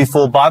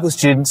before Bible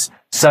students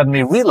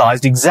suddenly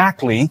realized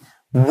exactly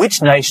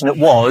which nation it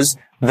was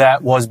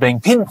that was being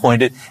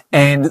pinpointed.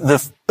 And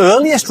the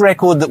earliest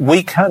record that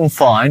we can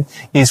find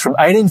is from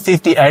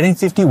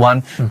 1851,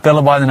 a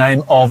fellow by the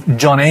name of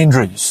John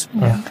Andrews,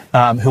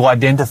 who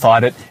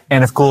identified it.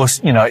 And of course,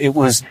 it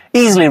was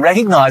easily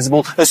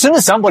recognizable. As soon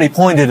as somebody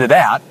pointed it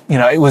out,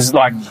 it was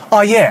like,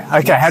 oh yeah,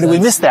 okay, how did we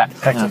miss that?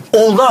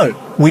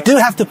 Although, we do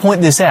have to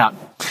point this out,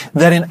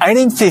 that in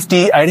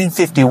 1850,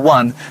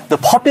 1851, the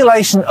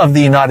population of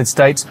the United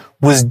States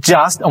was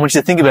just, I want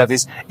you to think about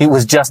this, it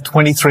was just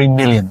 23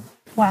 million.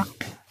 Wow.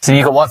 So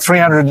you've got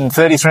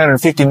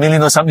 350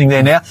 million or something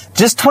there now?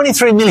 Just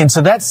 23 million.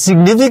 So that's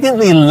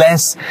significantly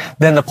less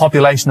than the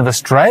population of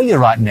Australia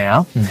right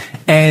now.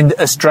 And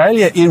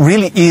Australia, it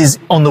really is,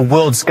 on the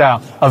world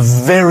scale, a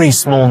very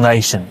small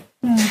nation.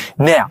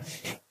 Now,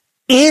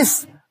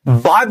 if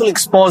Bible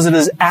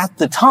expositors at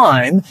the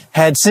time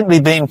had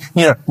simply been,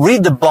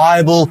 read the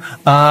Bible,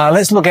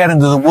 let's look out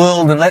into the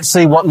world and let's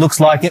see what looks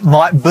like it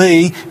might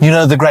be,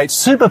 the great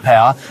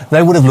superpower,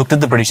 they would have looked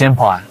at the British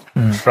Empire.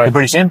 Right. The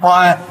British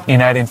Empire in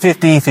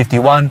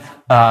 1850-51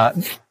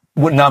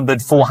 numbered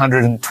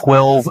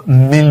 412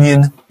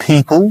 million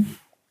people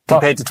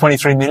compared to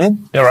 23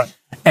 million. Yeah, right.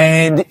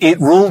 And it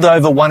ruled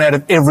over 1 out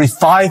of every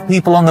 5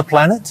 people on the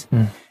planet.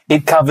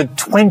 It covered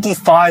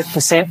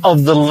 25%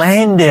 of the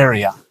land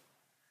area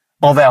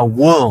of our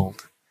world.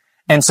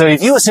 And so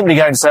if you were simply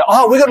going to say,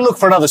 we've got to look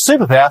for another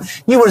superpower,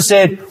 you would have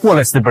said, well,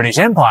 it's the British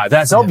Empire.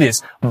 That's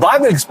obvious.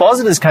 Bible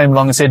expositors came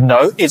along and said,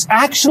 no, it's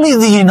actually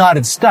the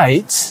United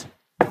States.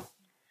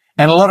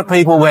 And a lot of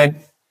people went,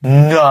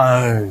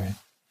 no,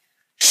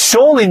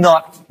 surely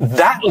not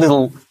that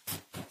little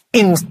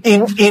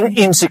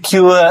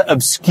insecure,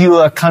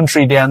 obscure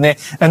country down there.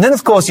 And then,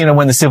 of course,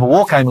 when the Civil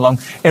War came along,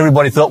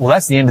 everybody thought, well,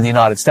 that's the end of the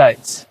United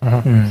States.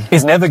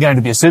 It's never going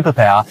to be a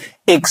superpower,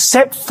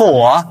 except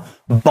for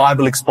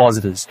Bible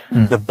expositors.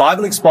 The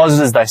Bible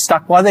expositors, they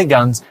stuck by their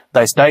guns.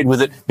 They stayed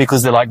with it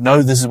because they're like,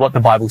 no, this is what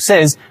the Bible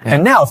says.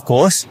 And now, of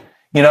course,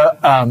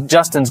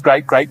 Justin's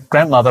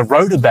great-great-grandmother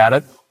wrote about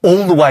it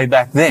all the way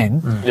back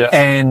then.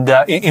 And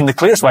in the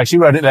clearest way, she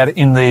wrote about it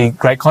in the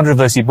Great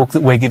Controversy book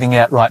that we're giving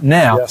out right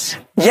now.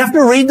 You have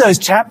to read those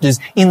chapters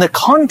in the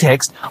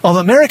context of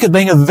America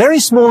being a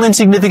very small,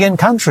 insignificant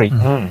country.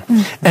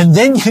 And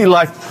then you're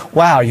like,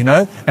 wow,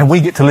 and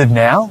we get to live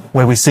now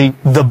where we see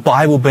the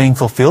Bible being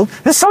fulfilled.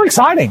 It's so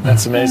exciting.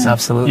 That's amazing.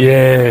 Absolutely.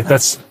 Yeah,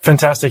 that's a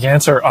fantastic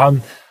answer.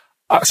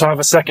 So I have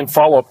a second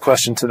follow-up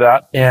question to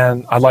that,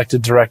 and I'd like to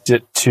direct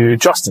it to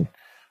Justin.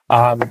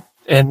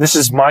 And this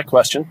is my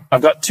question.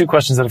 I've got 2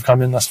 questions that have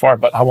come in thus far,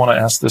 but I want to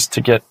ask this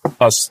to get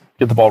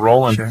the ball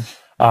rolling.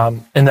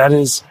 And that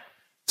is,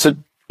 so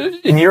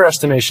in your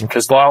estimation,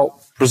 because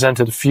Lyle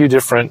presented a few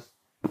different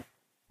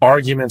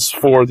arguments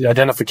for the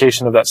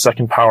identification of that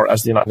second power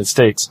as the United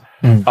States.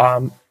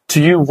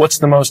 To you, what's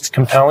the most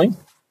compelling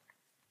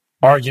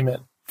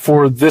argument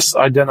for this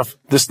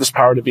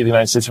power to be the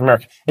United States of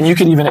America? And you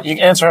can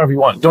answer however you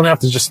want. You don't have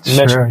to just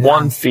mention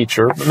one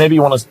feature, but maybe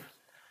you want to.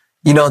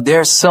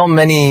 There's so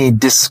many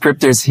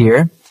descriptors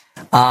here.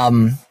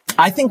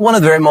 I think one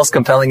of the very most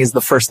compelling is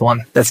the first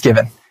one that's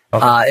given.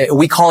 Okay.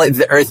 We call it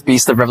the earth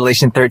beast of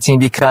Revelation 13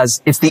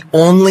 because it's the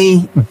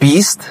only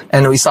beast,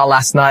 and we saw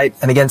last night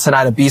and again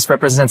tonight, a beast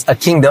represents a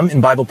kingdom in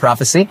Bible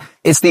prophecy.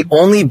 It's the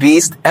only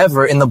beast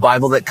ever in the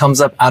Bible that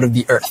comes up out of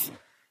the earth.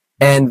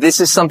 And this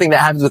is something that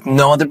happens with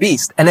no other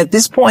beast. And at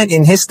this point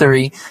in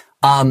history,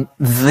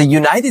 the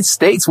United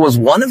States was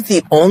one of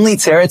the only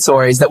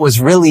territories that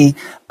was really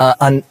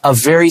a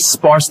very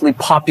sparsely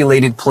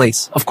populated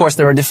place. Of course,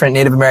 there were different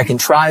Native American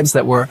tribes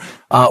that were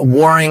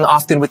warring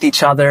often with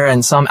each other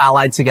and some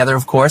allied together,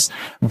 of course.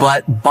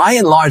 But by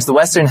and large, the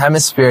Western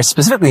Hemisphere,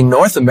 specifically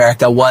North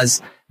America,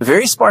 was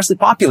very sparsely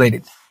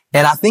populated.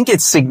 And I think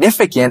it's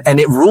significant, and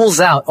it rules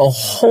out a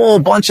whole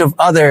bunch of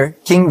other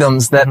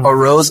kingdoms that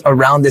arose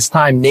around this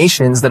time,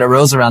 nations that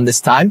arose around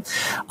this time.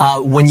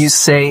 When you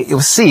see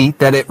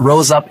that it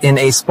rose up in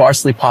a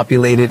sparsely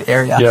populated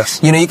area.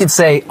 Yes. You could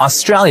say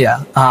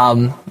Australia,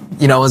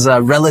 was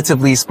a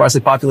relatively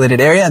sparsely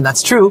populated area, and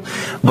that's true.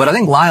 But I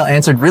think Lyle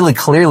answered really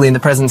clearly in the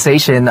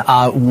presentation,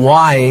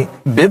 why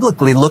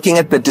biblically, looking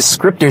at the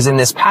descriptors in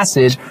this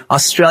passage,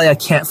 Australia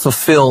can't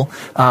fulfill,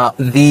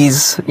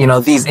 these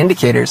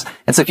indicators.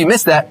 And so if you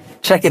missed that,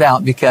 check it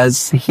out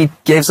because he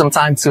gave some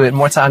time to it,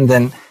 more time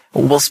than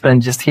we'll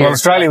spend just here. Well,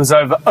 Australia was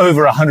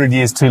over 100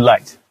 years too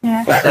late.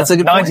 Yeah. That's a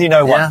good point.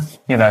 1901.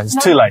 Yeah.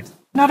 It's too late.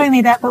 Not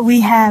only that, but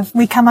we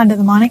come under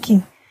the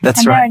monarchy.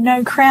 That's right. And there are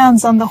no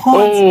crowns on the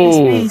horns of this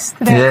beast.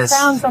 There are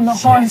crowns on the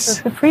horns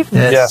of the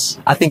previous. Yes.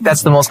 I think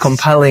that's the most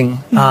compelling,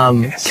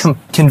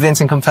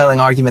 convincing,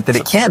 compelling argument that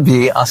it can't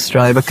be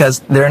Australia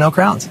because there are no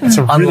crowns. It's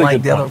a really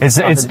good point.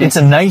 It's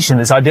a nation.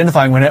 It's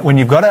identifying when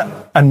you've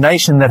got a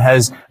nation that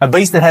has a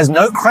beast that has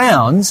no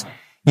crowns.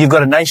 You've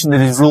got a nation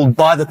that is ruled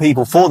by the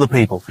people, for the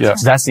people.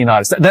 Yes. That's the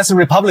United States. That's a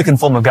Republican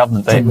form of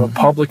government. It's a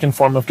Republican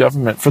form of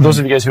government. For those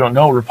of you guys who don't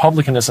know,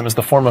 Republicanism is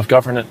the form of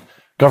governance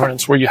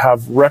where you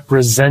have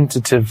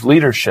representative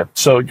leadership.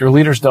 So your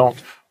leaders don't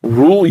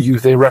rule you,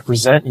 they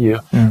represent you.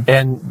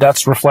 And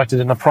that's reflected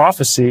in the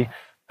prophecy,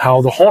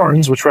 how the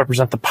horns, which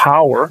represent the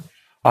power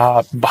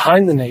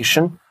behind the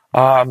nation,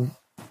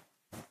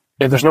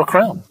 there's no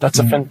crown. That's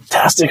a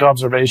fantastic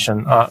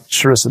observation.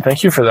 Sharissa,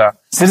 thank you for that.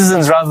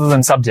 Citizens rather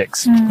than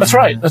subjects. That's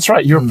right. That's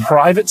right. You're a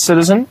private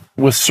citizen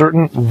with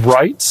certain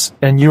rights,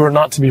 and you are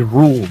not to be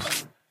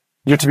ruled.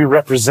 You're to be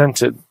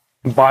represented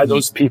by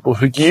those people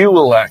who you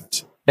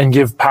elect and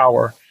give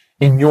power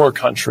in your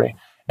country.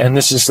 And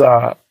this is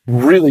a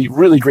really,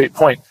 really great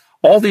point.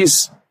 All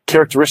these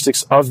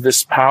characteristics of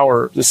this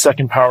power, the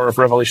second power of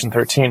Revelation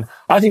 13,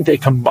 I think they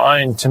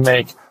combine to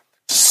make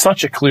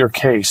such a clear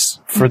case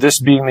for this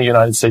being the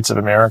United States of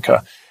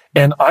America.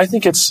 And I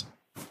think it's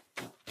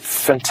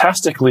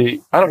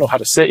fantastically, I don't know how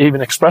to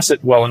even express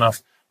it well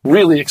enough,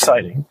 really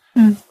exciting,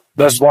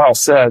 as Lyle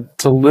said,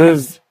 to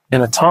live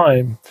in a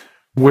time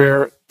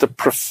where the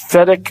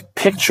prophetic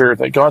picture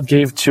that God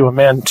gave to a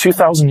man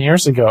 2,000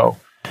 years ago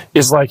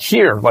is like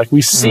here, like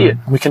we see it.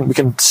 We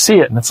can see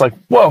it. And it's like,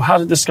 whoa, how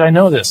did this guy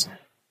know this?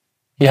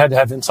 He had to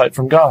have insight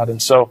from God.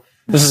 And so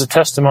this is a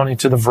testimony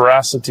to the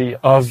veracity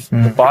of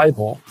the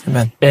Bible.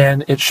 Amen.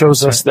 And it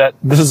shows us that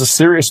this is a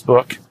serious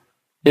book.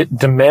 It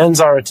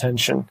demands our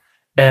attention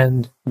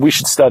and we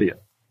should study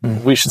it.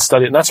 We should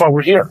study it. And that's why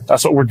we're here.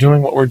 That's what we're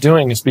doing. What we're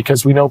doing is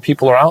because we know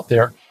people are out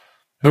there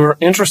who are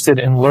interested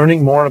in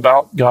learning more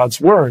about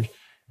God's word.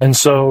 And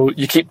so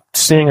you keep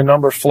seeing a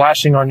number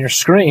flashing on your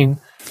screen,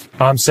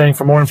 saying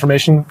for more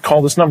information,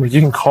 call this number. You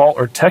can call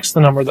or text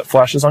the number that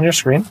flashes on your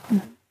screen,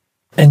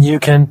 and you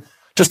can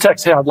just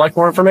text, hey, I'd like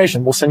more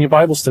information. We'll send you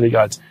Bible study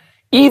guides.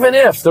 Even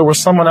if there was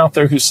someone out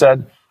there who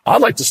said,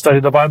 I'd like to study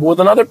the Bible with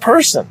another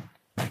person.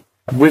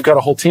 We've got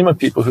a whole team of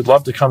people who'd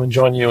love to come and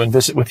join you and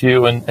visit with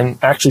you and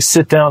actually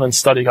sit down and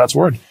study God's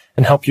word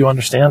and help you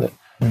understand it.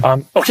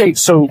 Okay,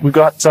 so we've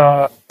got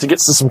to get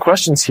to some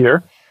questions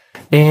here.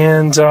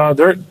 And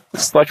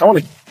it's like I want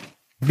to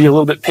be a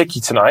little bit picky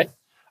tonight.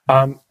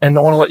 And I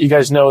want to let you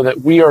guys know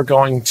that we are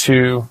going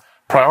to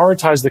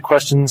prioritize the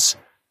questions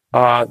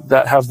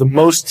that have the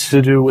most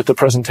to do with the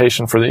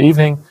presentation for the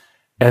evening,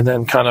 and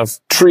then kind of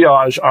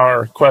triage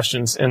our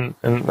questions in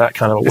that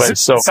kind of a way.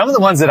 So some of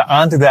the ones that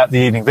aren't about the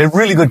evening, they're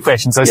really good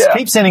questions. So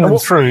keep sending them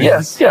through.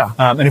 Yes, yeah.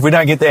 And if we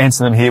don't get to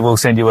answer them here, we'll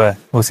send you a.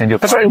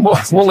 That's right.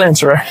 We'll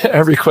answer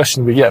every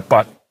question we get,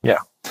 but yeah.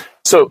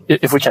 So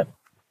if we can.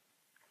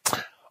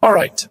 All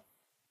right.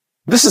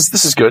 This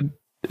is good.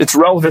 It's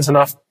relevant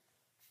enough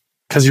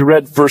because you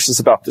read verses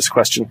about this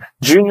question.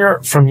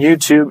 Junior from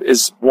YouTube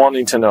is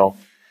wanting to know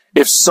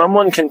if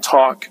someone can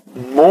talk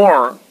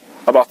more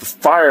about the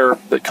fire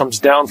that comes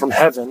down from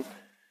heaven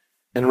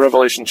in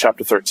Revelation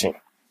chapter 13.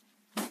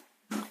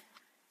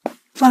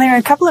 Well, there are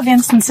a couple of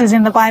instances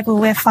in the Bible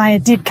where fire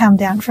did come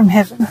down from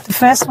heaven. The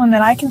first one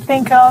that I can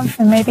think of,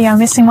 and maybe I'm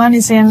missing one,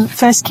 is in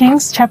 1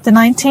 Kings chapter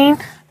 19.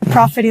 The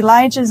prophet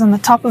Elijah is on the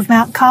top of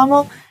Mount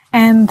Carmel,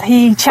 and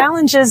he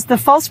challenges the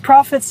false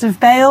prophets of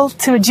Baal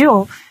to a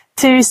duel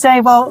to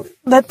say, well,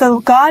 let the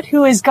God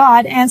who is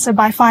God answer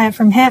by fire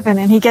from heaven.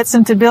 And he gets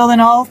them to build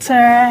an altar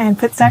and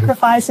put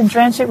sacrifice and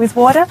drench it with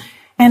water.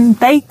 And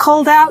they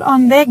called out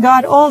on their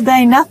God all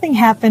day. Nothing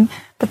happened.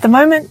 But the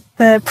moment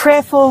the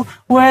prayerful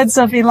words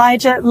of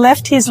Elijah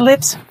left his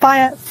lips,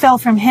 fire fell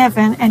from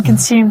heaven and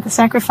consumed the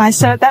sacrifice.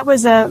 So that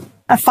was a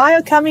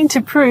fire coming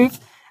to prove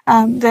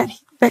that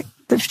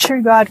the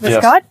true God was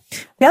God.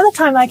 The other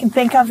time I can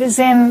think of is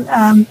in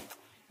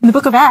the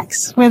book of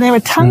Acts, where there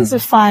were tongues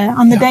of fire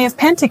on the day of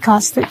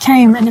Pentecost that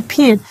came and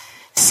appeared.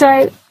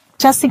 So,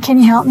 Justin, can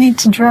you help me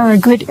to draw a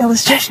good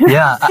illustration?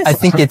 Yeah, I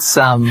think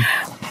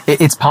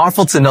it's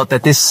powerful to note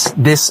that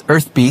this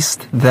earth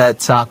beast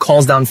that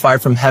calls down fire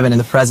from heaven in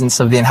the presence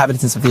of the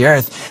inhabitants of the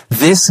earth,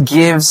 this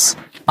gives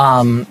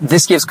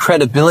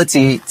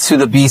credibility to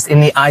the beast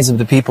in the eyes of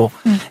the people.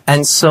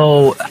 And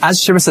so,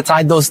 as Sharissa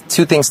tied those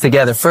two things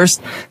together,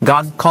 first,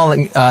 God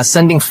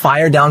sending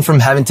fire down from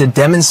heaven to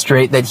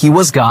demonstrate that he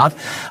was God,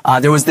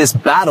 there was this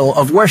battle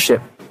of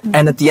worship.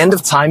 And at the end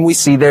of time, we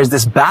see there's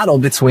this battle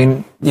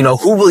between,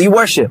 who will you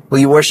worship? Will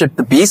you worship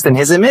the beast and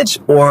his image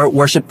or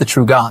worship the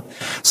true God?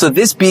 So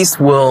this beast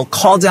will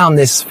call down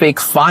this fake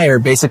fire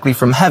basically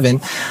from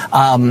heaven.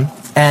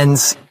 And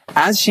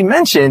as she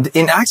mentioned,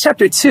 in Acts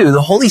chapter 2,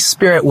 the Holy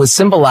Spirit was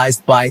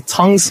symbolized by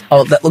tongues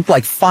that looked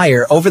like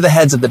fire over the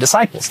heads of the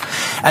disciples.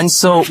 And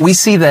so we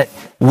see that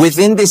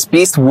within this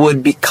beast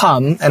would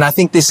become, and I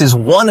think this is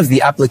one of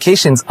the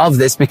applications of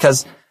this,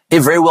 because it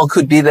very well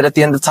could be that at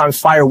the end of time,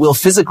 fire will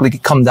physically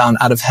come down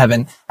out of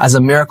heaven as a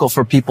miracle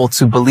for people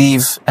to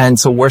believe and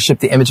to worship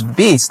the image of the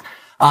beast.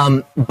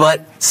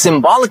 But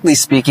symbolically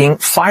speaking,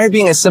 fire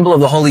being a symbol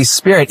of the Holy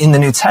Spirit in the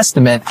New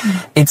Testament,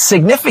 it's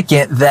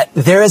significant that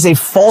there is a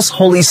false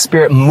Holy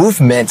Spirit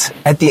movement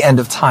at the end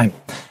of time.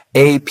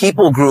 A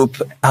people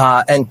group,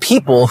 and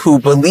people who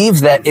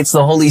believe that it's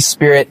the Holy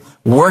Spirit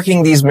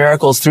working these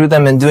miracles through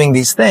them and doing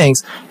these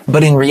things.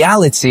 But in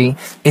reality,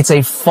 it's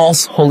a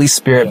false Holy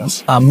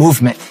Spirit,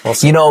 movement.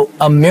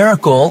 A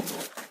miracle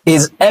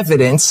is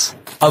evidence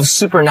of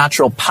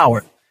supernatural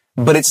power,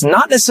 but it's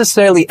not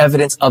necessarily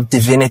evidence of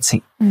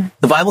divinity.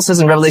 The Bible says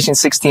in Revelation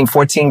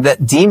 16:14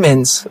 that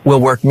demons will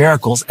work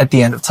miracles at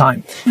the end of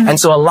time. And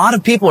so a lot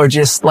of people are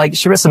just, like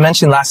Sharissa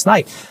mentioned last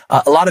night,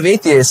 a lot of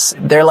atheists,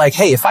 they're like,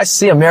 hey, if I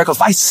see a miracle,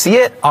 if I see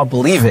it, I'll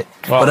believe it.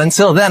 Wow. But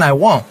until then, I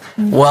won't.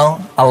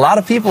 Well, a lot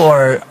of people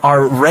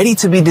are ready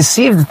to be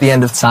deceived at the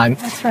end of time.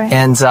 That's right.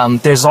 And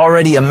there's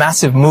already a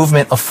massive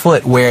movement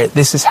afoot where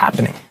this is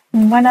happening.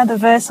 One other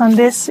verse on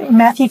this,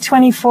 Matthew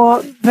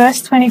 24,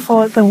 verse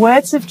 24, the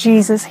words of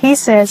Jesus, he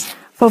says,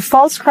 for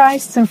false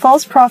Christs and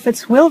false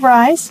prophets will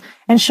rise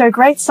and show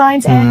great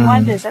signs and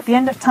wonders at the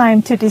end of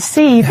time to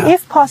deceive,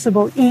 if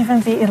possible,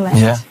 even the elect.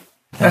 Yeah.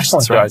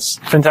 Excellent, guys.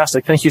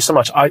 Fantastic. Thank you so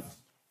much. I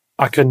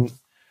couldn't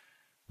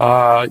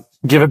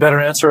give a better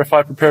answer if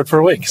I prepared for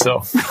a week.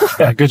 So,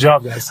 yeah, good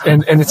job, guys.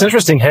 And it's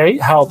interesting, hey,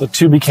 how the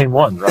two became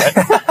one, right?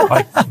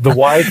 Like, the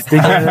wife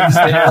begins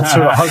the answer,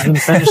 the husband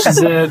finishes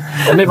it,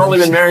 and they've only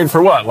been married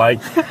for what?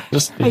 Like,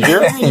 just a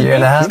year? Year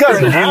and a half. These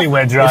guys are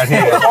newlyweds right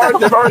here.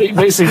 They've already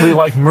basically,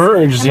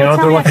 merged,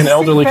 they're like an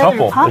elderly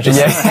couple. They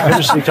just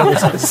finished each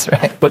other's. That's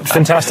right. But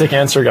fantastic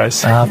answer,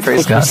 guys. Praise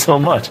Thank God. you so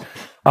much.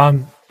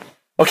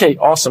 Okay,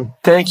 awesome.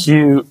 Thank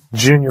you,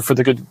 Junior, for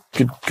the good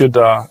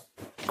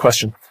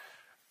question.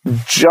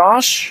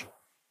 Josh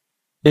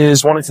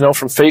is wanting to know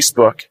from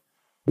Facebook,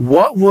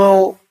 what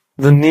will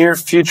the near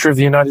future of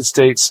the United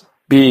States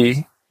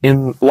be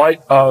in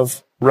light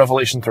of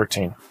Revelation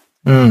 13?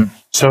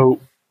 So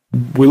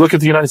we look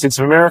at the United States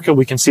of America,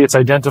 we can see it's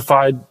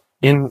identified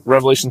in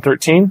Revelation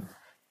 13,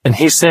 and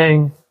he's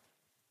saying,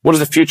 what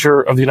does the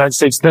future of the United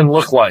States then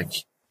look like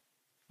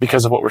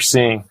because of what we're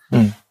seeing?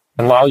 And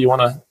Lyle, you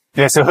want to?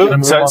 Yeah. So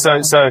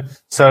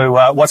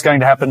what's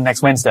going to happen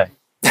next Wednesday?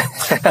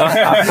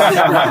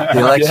 The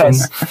election.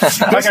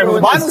 Yes. Okay, well,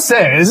 the Bible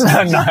says,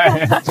 no.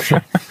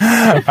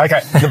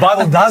 Okay, the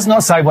Bible does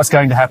not say what's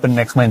going to happen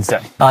next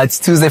Wednesday. It's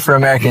Tuesday for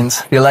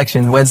Americans, the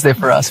election, Wednesday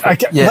for us.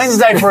 Okay, yes.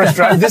 Wednesday for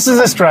Australia. This is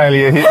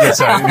Australia. Yeah,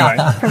 so anyway,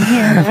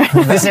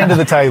 this end of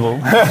the table.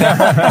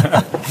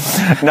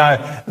 No,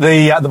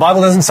 the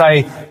Bible doesn't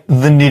say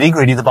the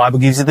nitty-gritty. The Bible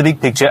gives you the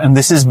big picture, and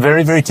this is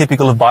very, very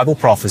typical of Bible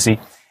prophecy.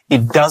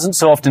 It doesn't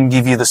so often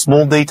give you the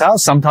small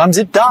details. Sometimes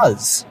it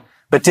does.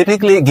 But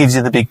typically it gives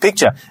you the big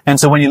picture. And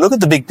so when you look at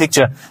the big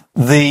picture,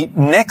 the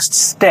next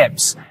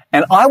steps,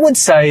 and I would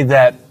say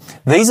that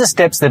these are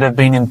steps that have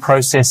been in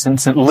process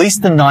since at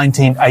least the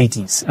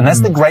 1980s. And that's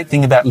the great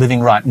thing about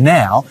living right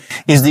now,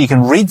 is that you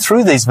can read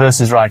through these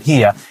verses right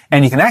here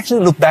And you can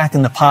actually look back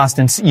in the past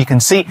and you can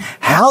see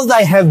how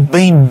they have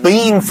been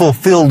being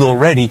fulfilled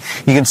already.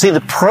 You can see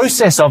the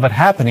process of it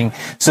happening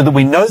so that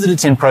we know that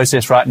it's in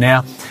process right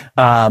now.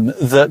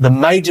 The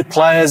major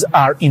players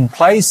are in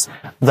place.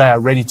 They are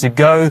ready to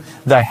go.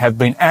 They have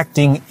been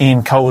acting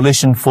in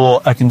coalition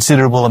for a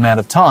considerable amount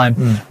of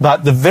time.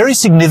 But the very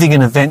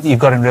significant event that you've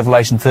got in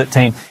Revelation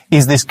 13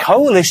 is this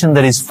coalition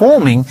that is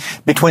forming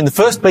between the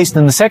first beast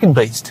and the second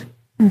beast,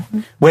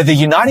 where they're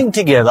uniting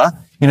together.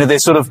 They're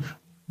sort of,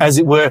 as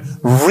it were,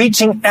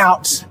 reaching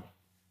out,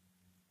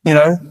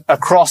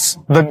 across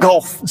the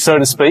gulf, so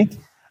to speak,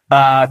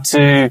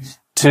 to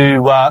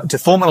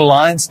form an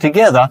alliance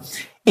together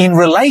in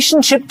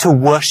relationship to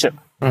worship.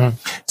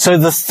 So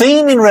the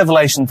theme in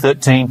Revelation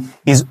 13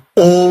 is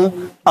all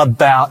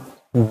about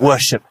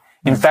worship.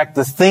 In fact,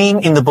 the theme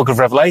in the book of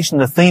Revelation,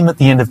 the theme at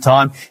the end of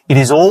time, it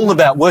is all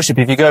about worship.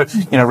 If you go,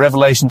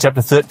 Revelation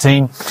chapter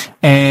 13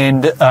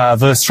 and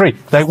verse 3,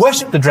 they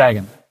worship the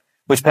dragon,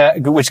 which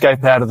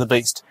gave power to the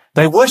beast.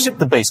 They worship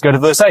the beast. Go to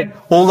verse 8.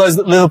 All those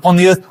that live upon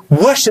the earth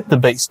worship the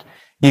beast.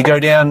 You go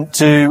down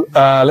to,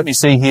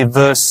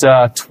 verse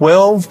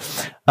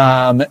 12,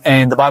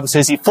 and the Bible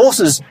says he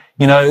forces,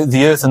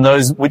 the earth and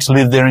those which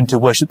live therein to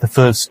worship the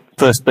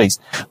first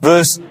beast.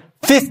 Verse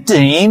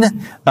 15,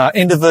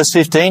 end of verse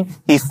 15,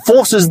 he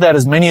forces that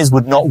as many as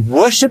would not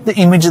worship the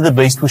image of the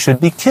beast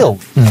should be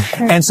killed.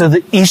 And so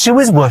the issue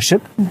is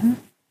worship.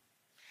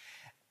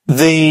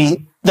 They've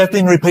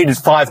been repeated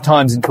 5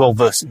 times in 12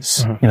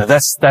 verses.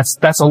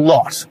 That's a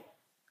lot.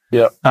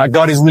 Yeah.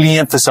 God is really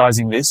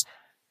emphasizing this.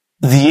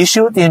 The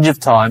issue at the end of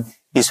time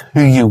is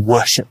who you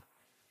worship.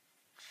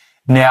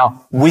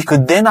 Now, we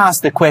could then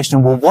ask the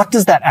question, well, what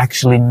does that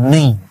actually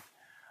mean?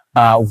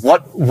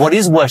 What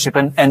is worship?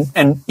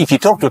 And if you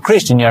talk to a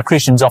Christian,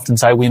 Christians often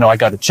say, well, I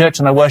go to church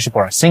and I worship,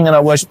 or I sing and I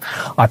worship,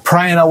 I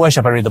pray and I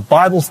worship, I read the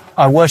Bible,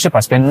 I worship,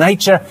 I spend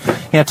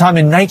time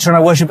in nature and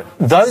I worship.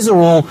 Those are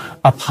all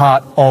a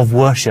part of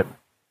worship.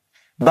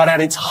 But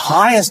at its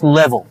highest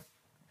level,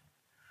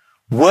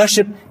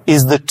 worship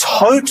is the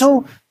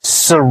total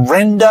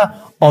surrender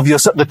of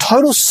yourself, the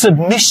total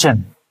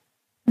submission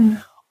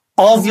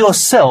of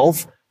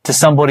yourself to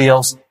somebody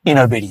else in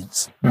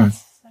obedience.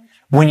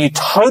 When you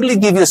totally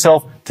give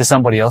yourself to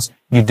somebody else,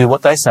 you do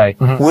what they say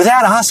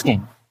without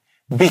asking,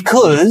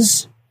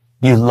 because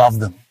you love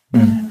them.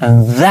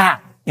 And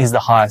that is the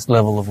highest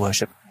level of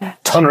worship.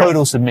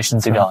 Total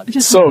submission to God.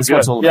 So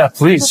good. Yeah,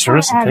 please,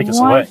 Charissa, take us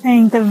away. One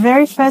thing, the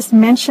very first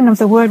mention of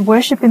the word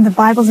worship in the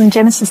Bible is in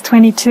Genesis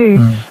 22,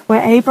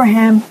 where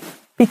Abraham,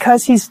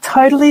 because he's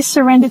totally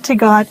surrendered to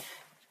God,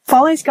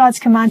 follows God's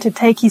command to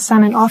take his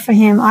son and offer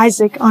him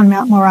Isaac on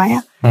Mount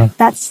Moriah.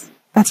 That's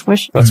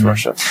worship. That's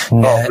worship.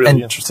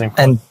 Really interesting.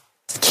 And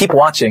keep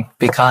watching,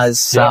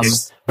 because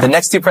the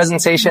next 2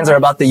 presentations are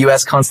about the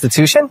U.S.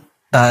 Constitution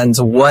and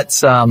what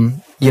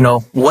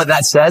that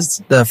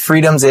says, the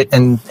freedoms it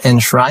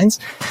enshrines.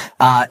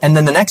 And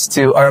then the next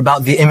 2 are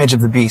about the image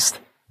of the beast,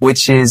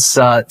 which is,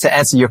 to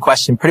answer your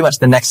question, pretty much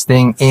the next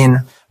thing in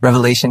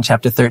Revelation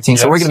chapter 13.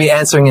 So we're going to be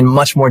answering in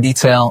much more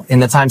detail in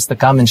the times to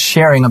come and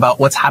sharing about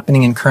what's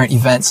happening in current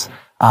events,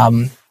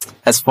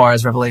 as far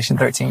as Revelation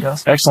 13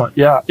 goes. Excellent.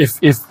 Yeah. If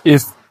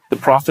the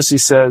prophecy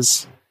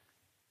says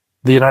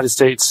the United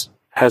States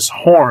has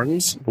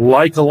horns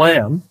like a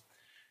lamb,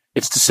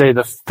 it's to say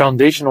the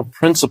foundational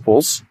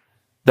principles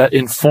that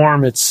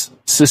inform its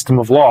system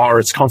of law or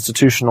its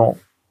constitutional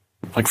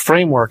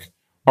framework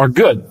are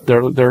good.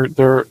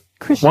 They're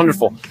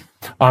wonderful.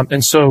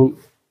 And so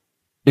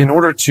in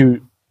order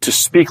to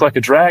speak like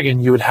a dragon,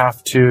 you would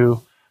have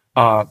to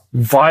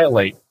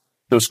violate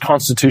those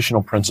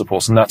constitutional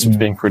principles. And that's what's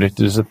being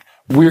predicted, is that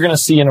we're going to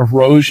see an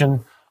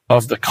erosion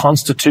of the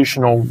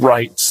constitutional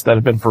rights that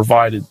have been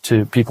provided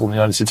to people in the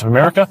United States of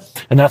America,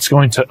 and that's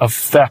going to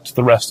affect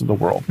the rest of the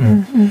world.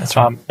 That's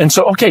right. And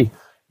so,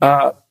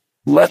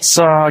 let's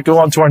go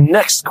on to our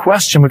next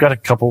question. We've got a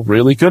couple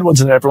really good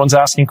ones, and everyone's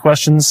asking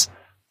questions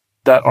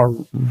that are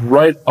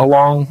right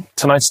along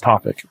tonight's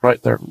topic,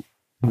 right? They're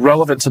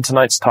relevant to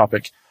tonight's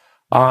topic.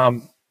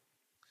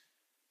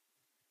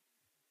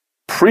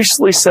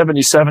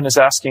 Priestley77 is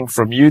asking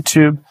from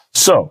YouTube,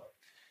 so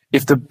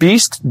if the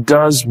beast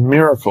does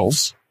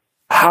miracles,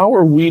 how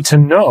are we to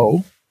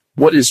know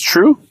what is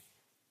true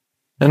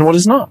and what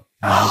is not?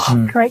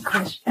 Great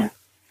question.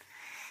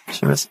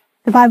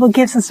 The Bible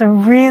gives us a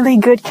really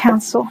good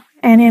counsel.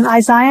 And in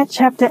Isaiah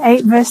chapter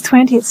 8, verse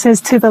 20, it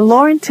says, to the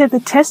law and to the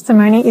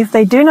testimony, if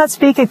they do not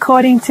speak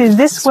according to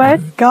this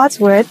word, God's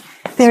word,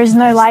 there is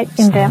no light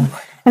in them.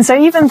 And so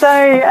even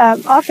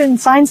though often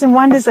signs and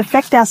wonders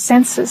affect our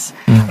senses,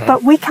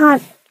 but we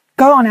can't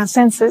go on our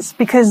senses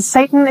because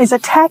Satan is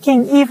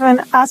attacking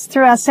even us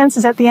through our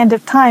senses at the end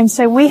of time.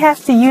 So we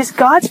have to use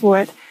God's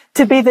word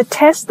to be the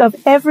test of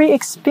every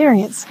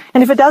experience.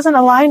 And if it doesn't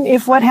align,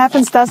 if what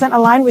happens doesn't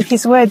align with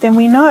his word, then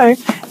we know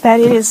that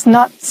it is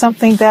not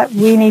something that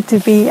we need to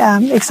be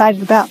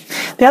excited about.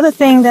 The other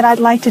thing that I'd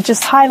like to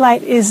just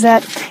highlight is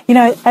that,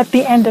 at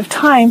the end of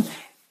time,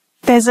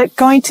 there's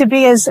going to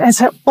be, as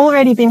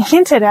already been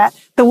hinted at,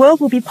 the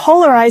world will be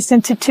polarized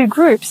into two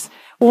groups.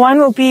 one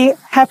will be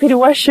happy to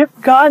worship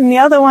God, and the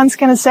other one's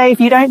going to say, if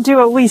you don't do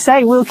what we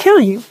say, we'll kill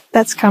you.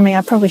 That's coming.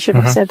 I probably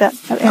shouldn't have said that.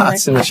 Anyway,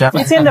 it's in the chapter.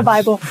 It's in the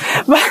Bible.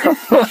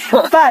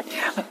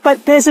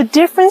 But there's a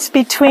difference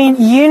between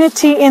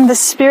unity in the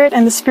Spirit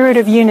and the spirit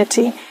of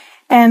unity.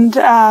 And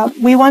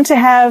we want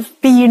to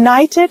be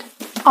united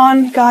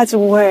on God's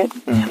word,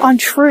 on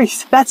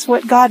truth. That's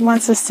what God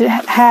wants us to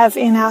have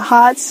in our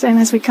hearts and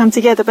as we come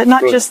together, but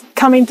not just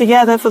coming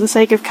together for the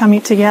sake of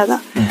coming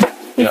together.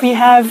 If you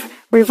have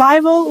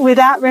revival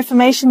without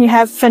reformation, you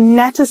have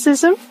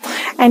fanaticism.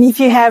 And if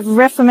you have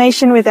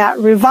reformation without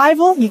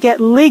revival, you get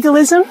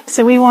legalism.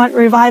 So we want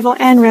revival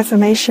and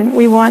reformation.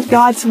 We want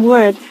God's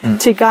word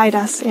to guide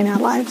us in our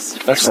lives.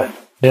 Excellent.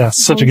 Yeah,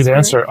 such a good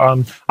answer.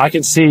 I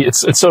can see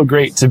it's so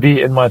great to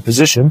be in my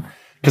position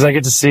because I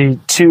get to see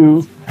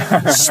two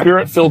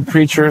spirit-filled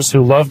preachers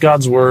who love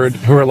God's word,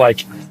 who are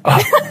like,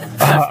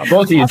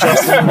 both of you,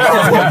 Justin.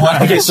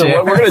 Okay, so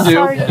what we're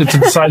going to do to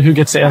decide who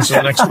gets to answer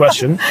the next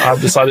question, I've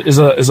decided is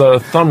a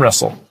thumb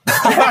wrestle.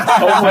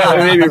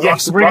 Maybe rock,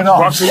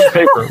 scissors,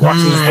 paper.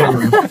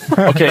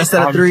 Okay, Is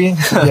that a 3?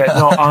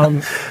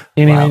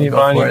 Eeny, meeny,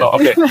 miny, mo.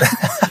 Okay,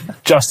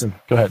 Justin,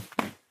 go ahead.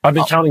 I've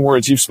been counting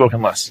words. You've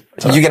spoken less.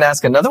 You can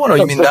ask another one, or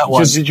you mean that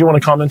one? Did you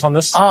want to comment on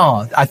this?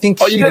 Oh, I think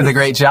she did a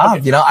great job.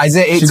 Okay. You know,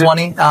 Isaiah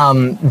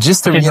 8:20.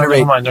 Just to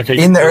reiterate,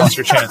 in the lost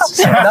your chance.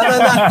 no.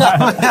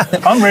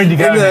 I'm ready to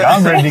go.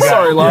 I'm ready to go.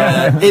 Sorry,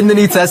 Lon. In the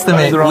New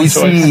Testament, we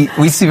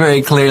see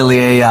very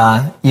clearly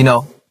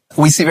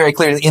we see very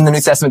clearly in the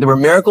New Testament there were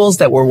miracles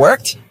that were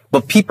worked,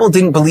 but people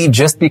didn't believe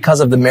just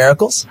because of the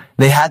miracles.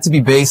 They had to be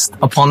based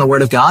upon the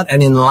Word of God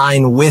and in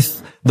line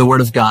with the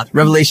Word of God.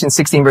 Revelation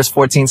 16 verse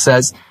 14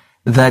 says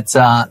that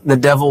the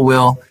devil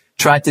will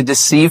try to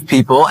deceive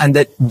people and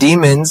that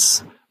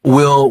demons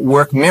will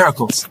work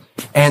miracles.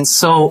 And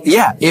so,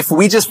 if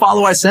we just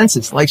follow our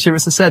senses, like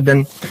Sharissa said,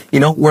 then,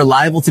 we're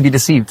liable to be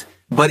deceived.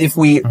 But if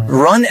we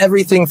run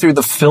everything through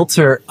the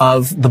filter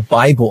of the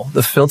Bible,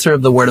 the filter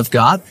of the Word of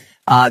God,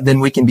 then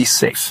we can be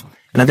safe.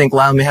 And I think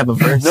Lyle may have a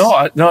verse.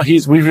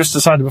 We've just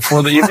decided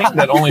before the evening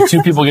that only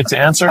 2 people get to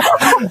answer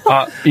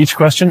each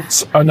question.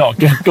 Go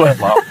ahead,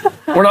 Lyle.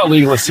 We're not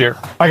legalists here.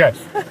 Okay.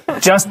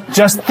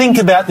 Just think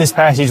about this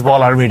passage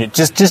while I read it.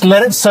 Just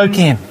let it soak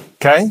in.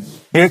 Okay?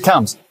 Here it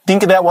comes.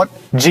 Think about what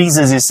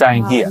Jesus is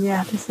saying here.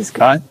 Yeah, this is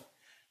good. Okay?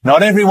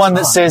 Not everyone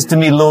that says to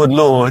me, Lord,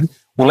 Lord,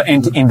 will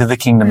enter into the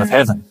kingdom of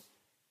heaven.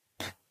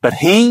 But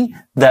he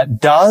that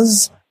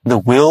does the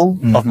will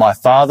of my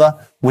Father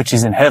which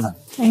is in heaven.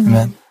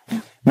 Amen.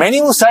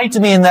 Many will say to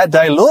me in that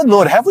day, Lord,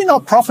 Lord, have we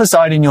not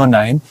prophesied in your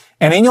name,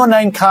 and in your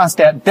name cast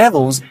out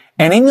devils,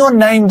 and in your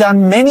name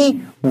done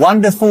many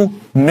wonderful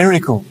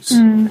miracles?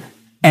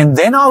 And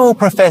then I will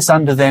profess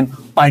unto them,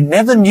 I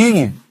never knew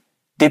you.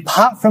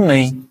 Depart from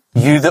me,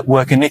 you that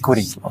work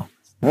iniquity.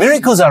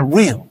 Miracles are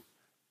real.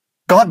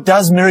 God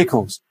does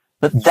miracles,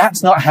 but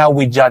that's not how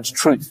we judge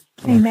truth.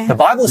 Amen. The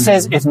Bible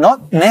says it's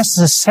not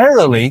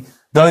necessarily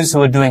those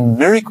who are doing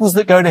miracles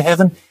that go to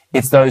heaven,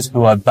 it's those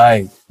who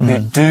obey, who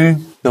do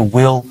the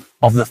will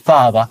of the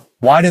Father.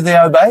 Why do they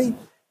obey?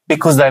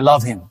 Because they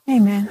love Him.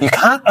 Amen. You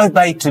can't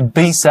obey to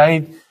be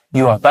saved.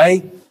 You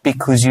obey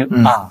because you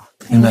are.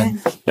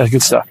 Amen. Yeah,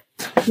 good stuff.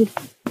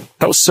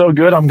 That was so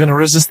good. I'm going to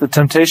resist the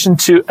temptation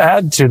to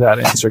add to that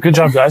answer. Good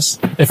job, guys.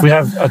 If we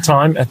have a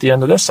time at the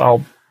end of this,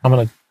 I'm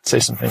going to say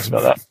some things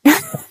about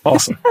that.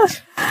 Awesome.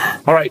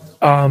 All right.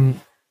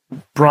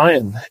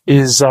 Brian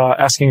is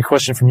asking a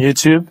question from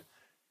YouTube.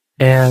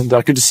 And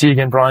good to see you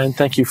again, Brian.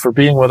 Thank you for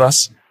being with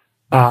us.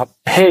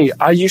 Hey,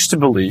 I used to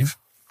believe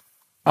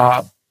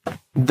that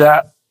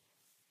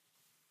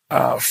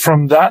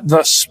from that,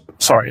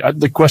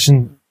 the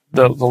question,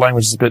 the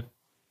language is a bit...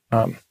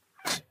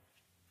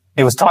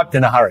 It was typed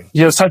in a hurry.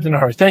 Yeah, it was typed in a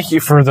hurry. Thank you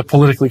for the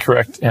politically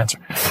correct answer.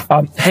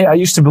 Hey, I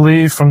used to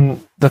believe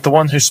that the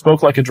one who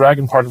spoke like a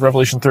dragon, part of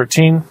Revelation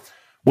 13,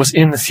 was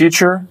in the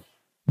future,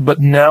 but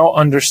now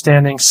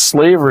understanding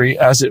slavery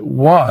as it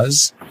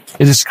was,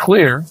 it is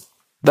clear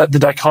that the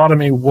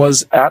dichotomy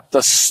was at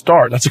the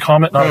start. That's a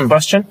comment, not a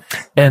question.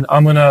 And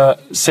I'm going to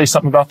say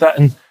something about that.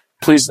 And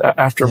please,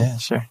 after,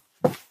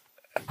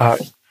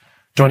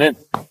 join in.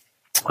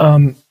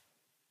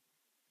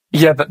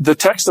 The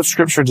text of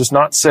Scripture does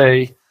not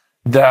say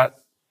that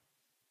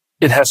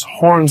it has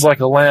horns like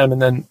a lamb and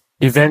then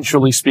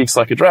eventually speaks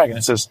like a dragon.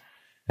 It says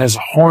it has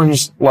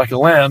horns like a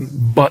lamb,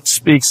 but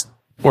speaks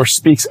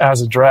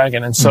as a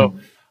dragon. And so,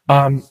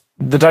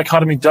 the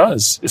dichotomy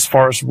does, as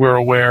far as we're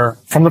aware,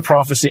 from the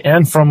prophecy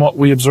and from what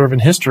we observe in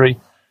history,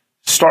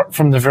 start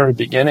from the very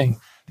beginning.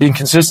 The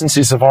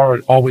inconsistencies have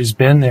always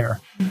been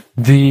there.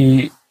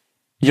 You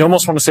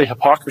almost want to say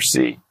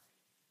hypocrisy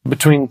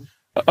between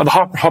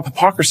the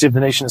hypocrisy of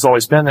the nation has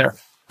always been there.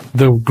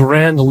 The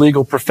grand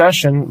legal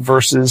profession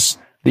versus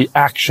the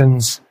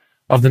actions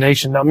of the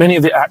nation. Now, many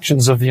of the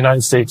actions of the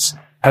United States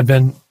have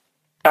been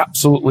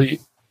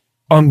absolutely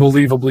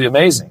unbelievably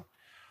amazing.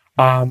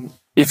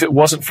 If it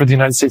wasn't for the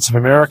United States of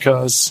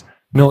America's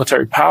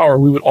military power,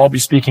 we would all be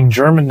speaking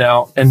German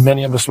now, and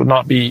many of us would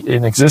not be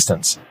in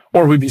existence.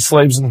 Or we'd be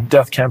slaves in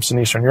death camps in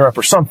Eastern Europe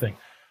or something.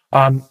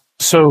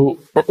 So,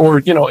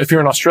 if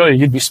you're in Australia,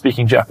 you'd be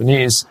speaking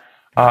Japanese,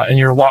 and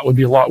your lot would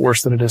be a lot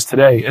worse than it is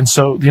today. And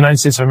so the United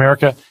States of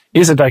America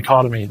is a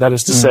dichotomy. That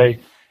is to say,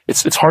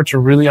 it's hard to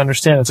really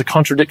understand. It's a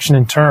contradiction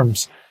in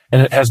terms,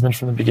 and it has been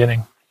from the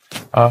beginning.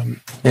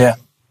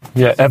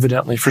 Yeah,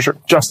 evidently, for sure.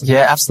 Justin.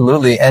 Yeah,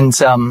 absolutely. And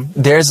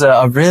there's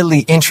a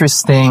really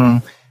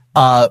interesting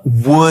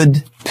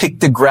wood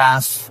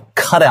pictograph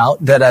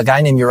cutout that a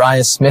guy named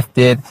Uriah Smith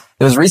did.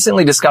 It was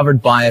recently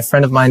discovered by a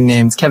friend of mine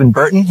named Kevin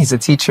Burton. He's a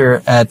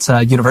teacher at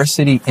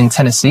University in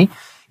Tennessee.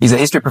 He's a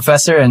history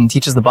professor and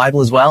teaches the Bible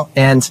as well.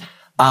 And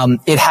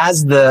it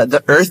has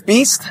the earth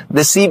beast,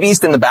 the sea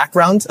beast in the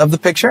background of the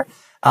picture,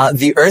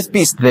 the earth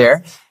beast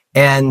there.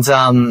 And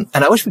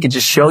I wish we could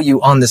just show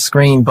you on the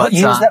screen, but. What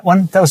year was that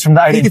one? That was from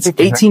the 1850s. I think it's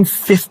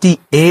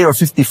 1858 or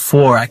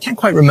 54. I can't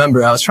quite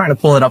remember. I was trying to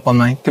pull it up on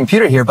my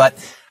computer here, but,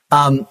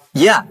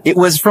 it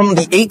was from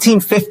the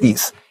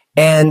 1850s.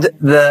 And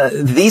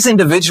these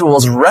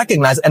individuals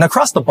recognized, and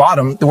across the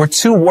bottom, there were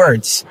two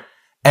words.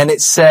 And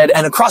it said,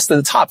 and across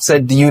the top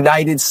said, the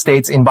United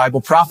States in Bible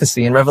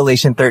prophecy in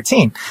Revelation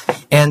 13.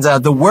 And,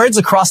 the words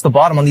across the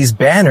bottom on these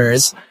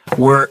banners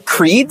were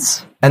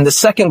creeds, and the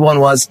second one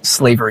was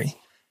slavery.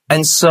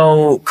 And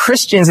so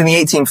Christians in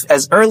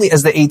as early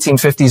as the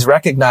 1850s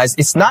recognized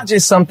it's not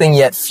just something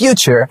yet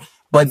future,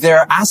 but there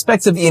are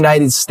aspects of the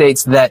United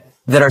States that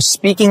are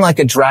speaking like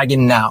a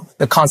dragon now.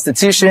 The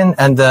Constitution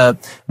and the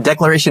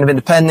Declaration of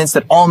Independence,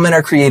 that all men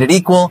are created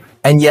equal,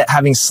 and yet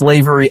having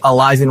slavery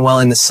alive and well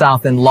in the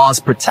South and laws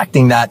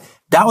protecting that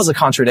was a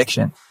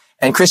contradiction.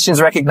 And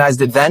Christians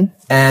recognized it then.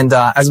 And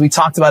as we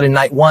talked about in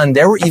night one,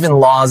 there were even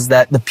laws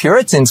that the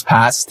Puritans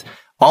passed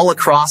all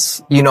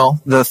across,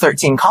 the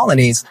 13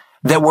 colonies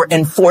that were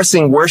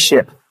enforcing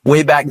worship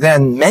way back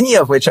then, many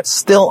of which are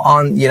still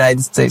on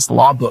United States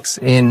law books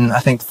in, I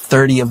think,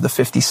 30 of the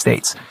 50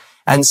 states.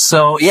 And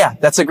so, yeah,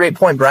 that's a great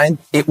point, Brian.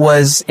 It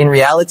was in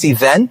reality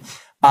then,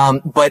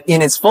 but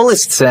in its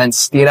fullest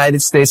sense, the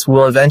United States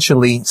will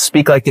eventually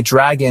speak like a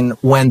dragon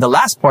when the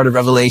last part of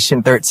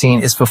Revelation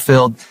 13 is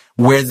fulfilled,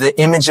 where the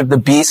image of the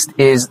beast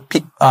is,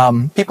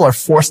 people are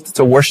forced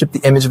to worship the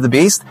image of the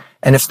beast.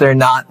 And if they're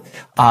not,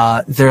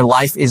 their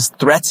life is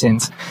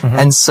threatened. Mm-hmm.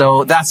 And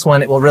so that's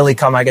when it will really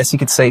come, I guess you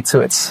could say,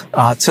 to its,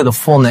 to the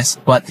fullness.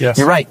 But yes,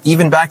 you're right.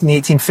 Even back in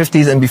the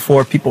 1850s and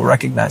before, people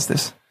recognized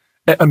this.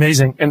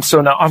 Amazing. And so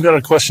now I've got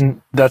a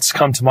question that's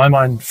come to my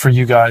mind for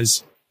you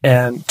guys,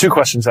 and two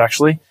questions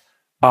actually.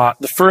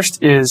 The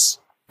first is,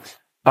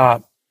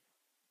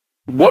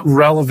 what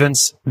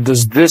relevance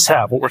does this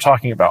have, what we're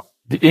talking about?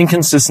 The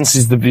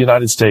inconsistencies of the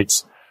United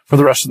States for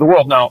the rest of the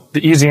world. Now,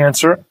 the easy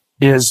answer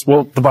is,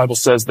 well, the Bible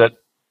says that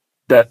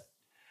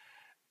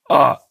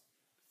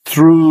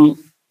through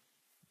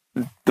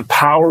the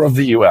power of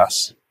the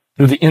U.S.,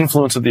 through the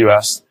influence of the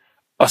U.S.,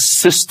 a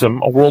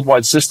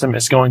worldwide system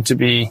is going to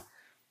be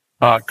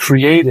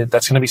created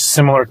that's going to be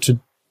similar to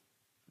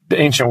the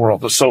ancient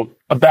world. So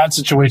a bad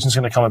situation is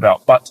going to come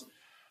about. But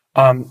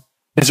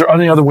is there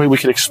any other way we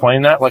could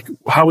explain that? Like,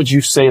 how would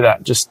you say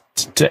that just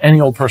to any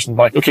old person?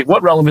 Like, okay,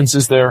 what relevance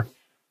is there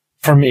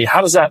for me?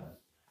 How does that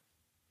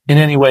in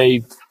any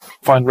way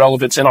find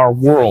relevance in our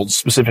world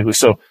specifically?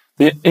 So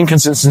the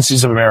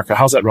inconsistencies of America,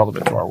 how's that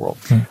relevant to our world?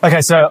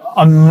 Okay, so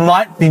I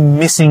might be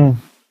missing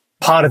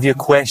part of your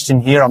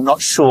question here. I'm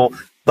not sure,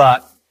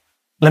 but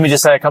let me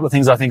just say a couple of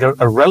things I think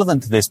are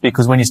relevant to this,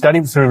 because when you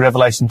study through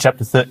Revelation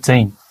chapter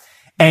 13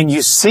 and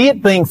you see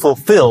it being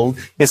fulfilled,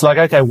 it's like,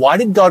 okay, why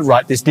did God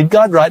write this? Did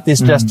God write this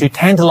just to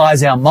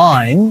tantalize our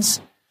minds,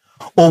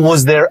 or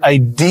was there a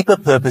deeper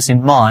purpose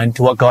in mind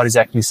to what God is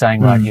actually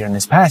saying right here in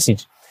this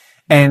passage?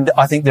 And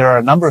I think there are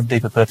a number of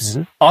deeper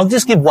purposes. I'll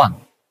just give one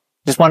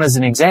as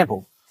an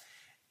example.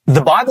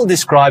 The Bible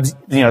describes,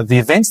 the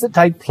events that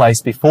take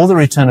place before the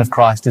return of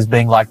Christ as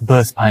being like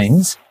birth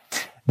pains.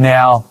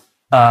 Now,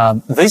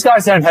 these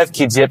guys don't have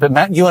kids yet, but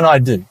Matt, you and I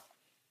do.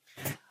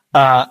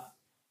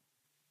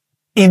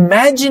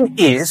 Imagine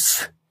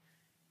if,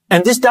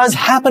 and this does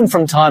happen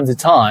from time to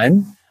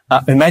time,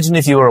 imagine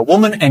if you were a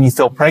woman and you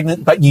fell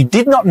pregnant, but you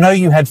did not know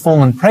you had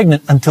fallen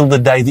pregnant until the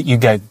day that you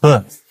gave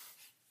birth.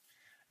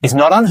 It's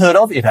not unheard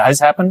of. It has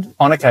happened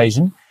on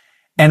occasion.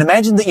 And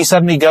imagine that you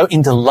suddenly go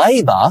into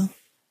labor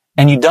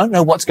and you don't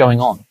know what's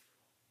going on.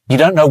 You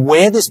don't know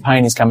where this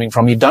pain is coming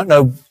from. You don't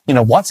know,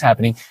 what's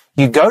happening.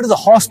 You go to the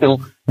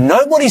hospital.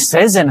 Nobody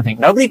says anything.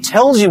 Nobody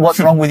tells you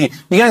what's wrong with you.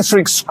 You're going through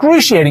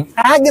excruciating,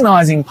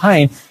 agonizing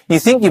pain. You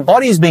think your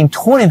body is being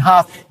torn in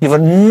half. You've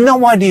got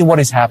no idea what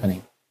is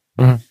happening.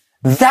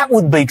 Mm-hmm. That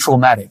would be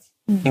traumatic,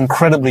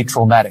 incredibly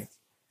traumatic.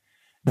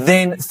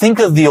 Then think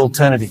of the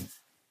alternative.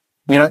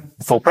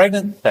 Fall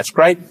pregnant. That's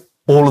great.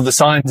 All of the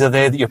signs are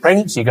there that you're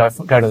pregnant. So you go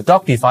to the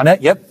doctor. You find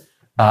out, yep,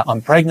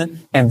 I'm pregnant.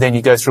 And then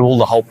you go through all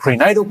the whole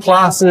prenatal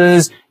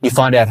classes. You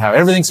find out how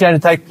everything's going to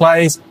take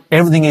place.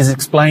 Everything is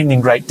explained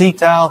in great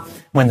detail.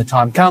 When the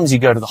time comes, you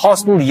go to the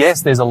hospital.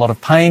 Yes, there's a lot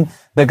of pain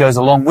that goes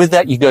along with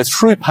that. You go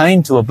through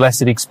pain to a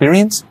blessed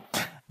experience.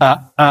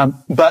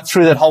 But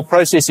through that whole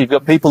process, you've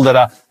got people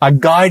that are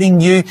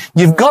guiding you.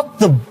 You've got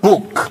the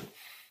book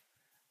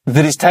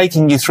that is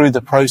taking you through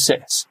the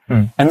process.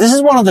 And this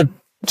is one of the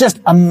just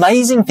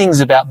amazing things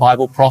about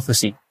Bible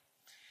prophecy.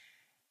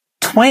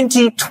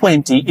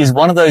 2020 is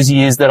one of those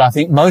years that I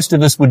think most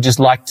of us would just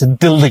like to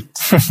delete.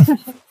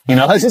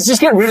 Let's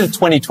just get rid of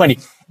 2020.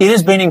 It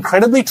has been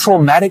incredibly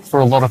traumatic for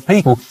a lot of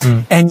people.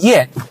 And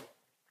yet,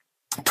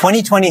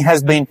 2020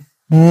 has been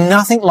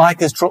nothing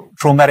like as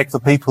traumatic for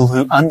people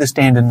who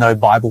understand and know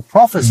Bible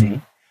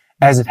prophecy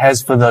as it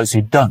has for those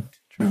who don't.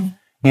 True.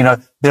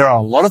 There are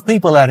a lot of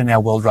people out in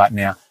our world right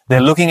now.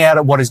 They're looking out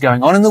at what is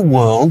going on in the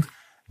world.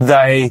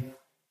 They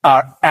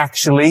are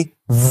actually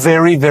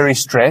very, very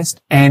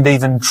stressed and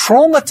even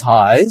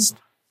traumatized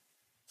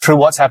through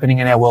what's happening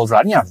in our world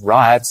right now.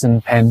 Riots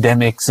and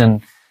pandemics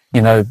and,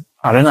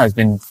 I don't know, it's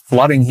been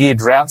flooding here,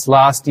 droughts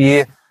last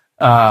year.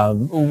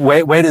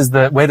 Where does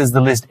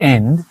the list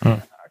end?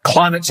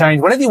 Climate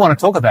change, whatever you want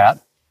to talk about.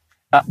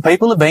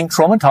 People are being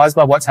traumatized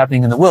by what's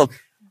happening in the world.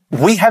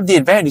 We have the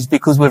advantage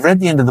because we've read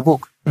the end of the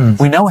book.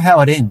 We know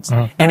how it ends.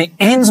 And it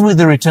ends with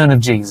the return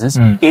of Jesus.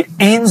 It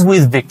ends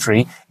with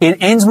victory.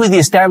 It ends with the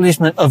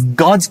establishment of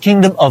God's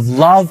kingdom of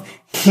love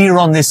here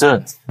on this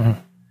earth.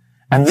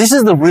 And this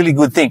is the really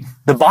good thing.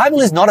 The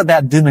Bible is not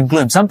about doom and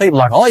gloom. Some people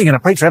are like, you're going to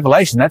preach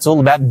Revelation. That's all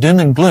about doom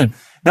and gloom.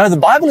 No, the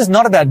Bible is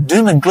not about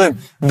doom and gloom.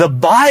 The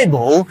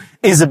Bible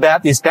is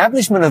about the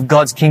establishment of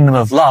God's kingdom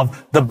of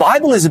love. The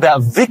Bible is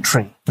about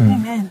victory.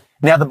 Amen.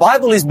 Now, the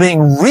Bible is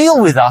being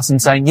real with us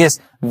and saying, yes,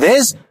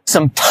 there's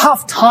some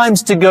tough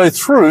times to go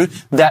through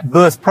that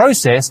birth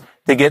process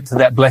to get to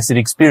that blessed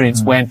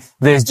experience when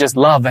there's just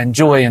love and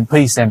joy and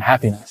peace and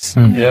happiness.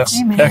 Yes.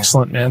 Amen.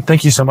 Excellent, man.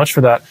 Thank you so much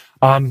for that.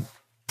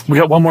 We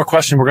got one more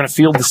question we're going to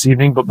field this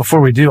evening, but before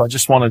we do, I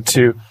just wanted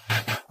to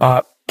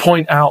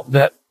point out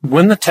that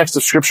when the text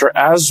of Scripture,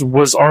 as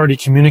was already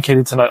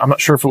communicated tonight, I'm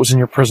not sure if it was in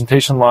your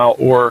presentation, Lyle,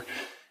 or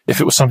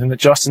if it was something that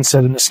Justin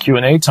said in this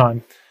Q&A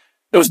time.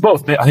 It was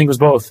both. I think it was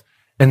both.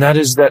 And that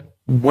is that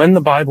when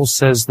the Bible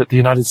says that the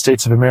United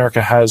States of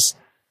America has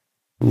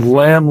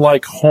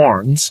lamb-like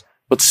horns,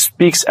 but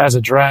speaks as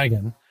a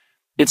dragon,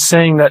 it's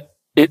saying that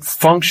it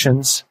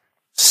functions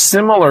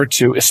similar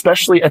to,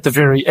 especially at the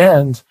very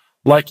end,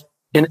 like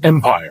an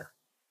empire,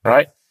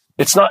 right?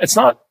 It's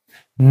not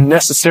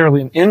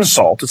necessarily an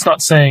insult. It's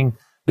not saying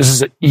this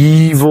is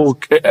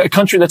a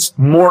country that's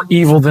more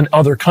evil than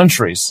other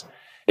countries.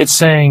 It's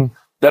saying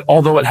that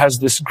although it has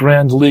this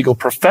grand legal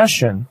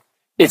profession,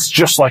 it's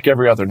just like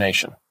every other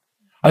nation.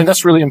 I think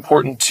that's really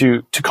important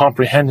to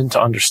comprehend and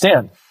to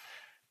understand.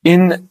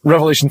 In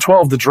Revelation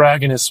 12, the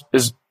dragon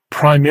is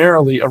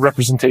primarily a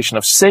representation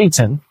of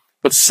Satan,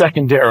 but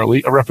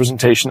secondarily a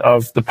representation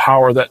of the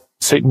power that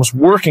Satan was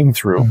working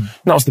through. And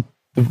that was the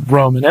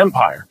Roman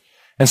Empire.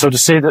 And so to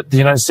say that the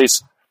United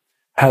States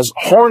has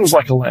horns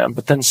like a lamb,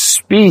 but then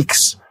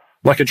speaks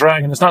like a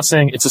dragon, is not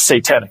saying it's a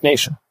satanic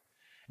nation.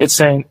 It's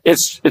saying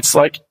it's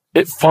like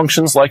it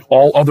functions like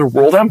all other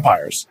world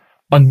empires,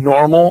 a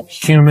normal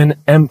human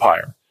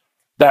empire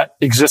that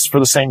exists for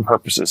the same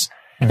purposes.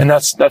 And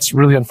that's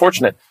really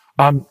unfortunate.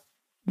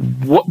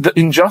 What the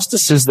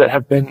injustices that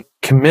have been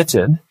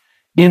committed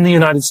in the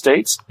United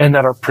States and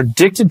that are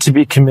predicted to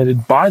be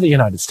committed by the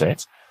United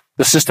States,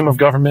 the system of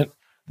government,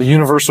 the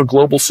universal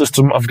global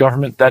system of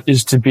government that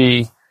is to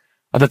be,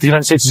 that the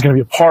United States is going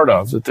to be a part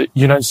of, that the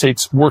United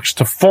States works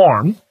to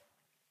form,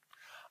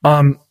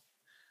 all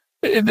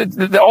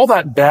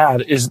that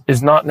bad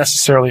is not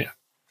necessarily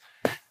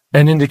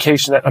an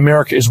indication that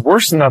America is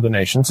worse than other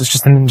nations. It's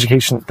just an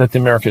indication that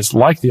America is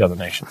like the other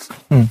nations.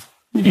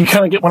 You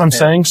kind of get what I'm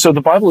saying? So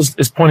the Bible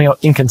is pointing out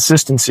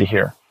inconsistency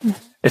here.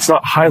 It's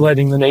not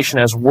highlighting the nation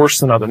as worse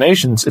than other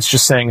nations. It's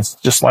just saying it's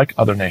just like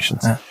other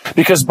nations.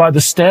 Because by the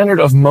standard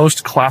of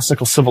most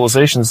classical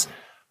civilizations,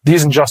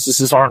 these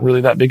injustices aren't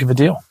really that big of a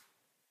deal.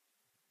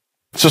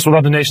 It's just what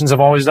other nations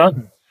have always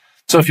done.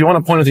 So if you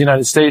want to point at the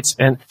United States,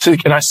 and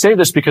I say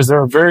this because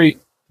there are very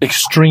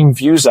extreme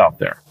views out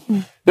there.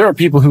 There are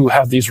people who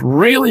have these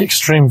really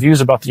extreme views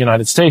about the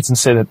United States and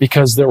say that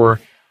because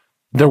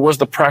there was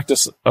the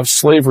practice of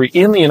slavery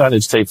in the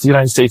United States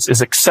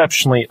is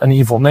exceptionally an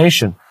evil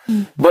nation.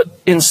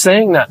 But in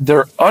saying that,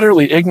 they're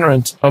utterly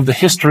ignorant of the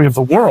history of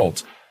the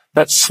world,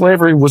 that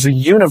slavery was a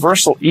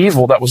universal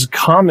evil that was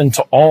common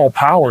to all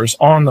powers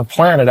on the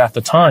planet at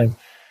the time.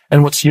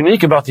 And what's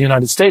unique about the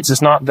United States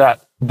is not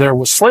that there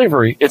was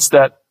slavery, it's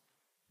that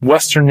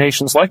Western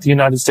nations like the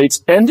United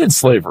States ended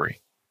slavery.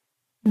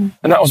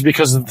 And that was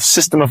because of the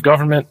system of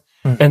government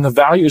and the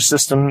value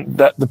system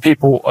that the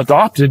people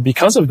adopted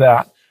because of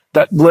that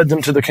led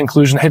them to the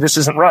conclusion, hey, this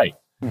isn't right.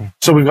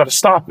 So we've got to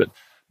stop it.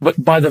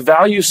 But by the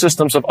value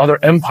systems of other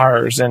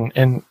empires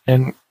and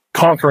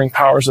conquering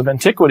powers of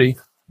antiquity,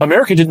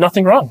 America did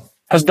nothing wrong,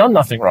 has done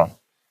nothing wrong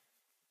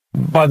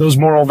by those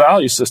moral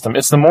value system.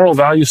 It's the moral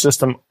value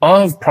system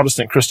of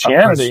Protestant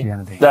Christianity,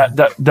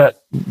 that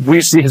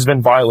we see has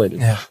been violated.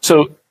 Yeah.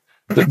 So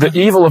the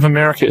evil of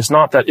America is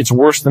not that it's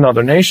worse than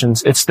other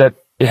nations. It's that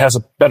it has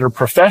a better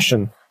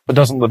profession, but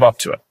doesn't live up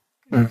to it.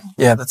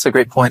 Yeah, that's a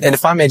great point. And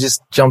if I may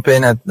just jump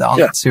in to, and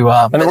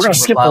then we're going to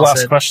skip the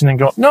last question and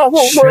go, no,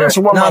 we'll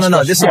answer one last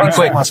question. This will be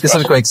quick. This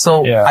will be quick.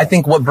 So I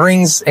think what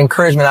brings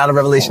encouragement out of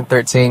Revelation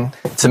 13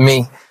 to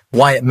me,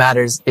 why it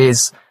matters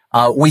is,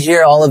 We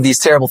hear all of these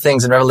terrible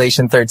things in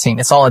Revelation 13.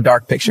 It's all a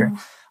dark picture.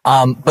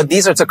 But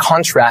these are to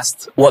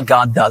contrast what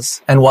God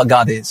does and what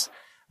God is.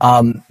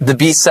 The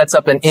beast sets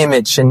up an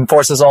image and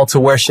forces all to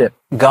worship.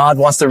 God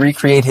wants to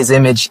recreate his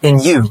image in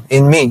you,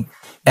 in me.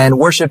 And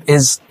worship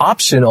is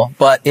optional,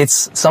 but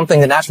it's something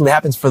that naturally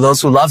happens for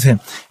those who love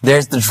him.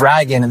 There's the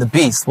dragon and the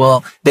beast.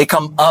 Well, they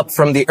come up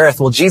from the earth.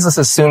 Well, Jesus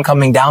is soon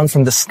coming down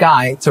from the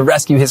sky to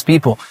rescue his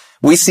people.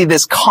 We see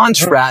this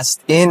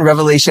contrast in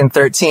Revelation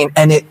 13,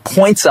 and it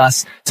points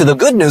us to the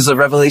good news of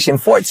Revelation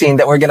 14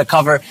 that we're going to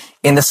cover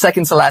in the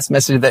second to last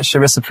message that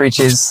Sharissa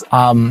preaches,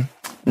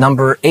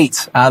 number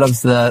 8 out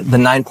of the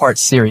 9-part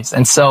series.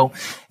 And so,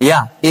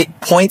 yeah, it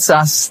points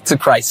us to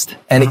Christ,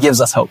 and it gives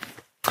us hope.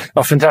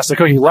 Oh,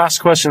 fantastic. Okay, last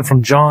question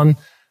from John.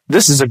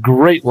 This is a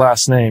great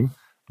last name,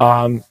 but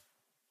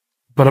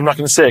I'm not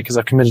going to say it because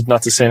I've committed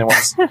not to say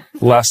anyone's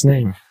last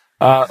name.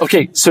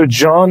 Okay, so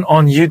John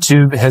on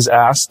YouTube has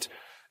asked,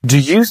 do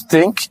you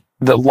think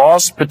that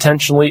laws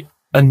potentially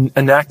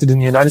enacted in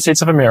the United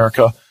States of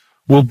America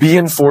will be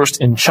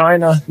enforced in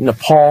China,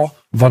 Nepal,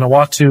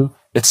 Vanuatu,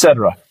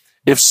 etc.?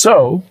 If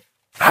so,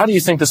 how do you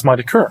think this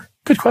might occur?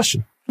 Good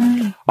question.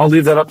 I'll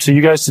leave that up to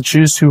you guys to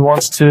choose who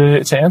wants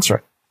to answer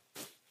it.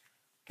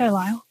 Go,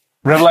 Lyle.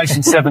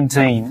 Revelation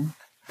 17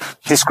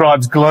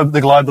 describes the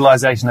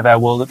globalization of our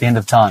world at the end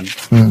of time.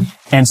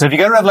 And so if you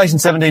go to Revelation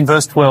 17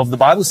 verse 12, the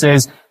Bible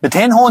says, the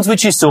 10 horns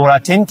which you saw are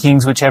 10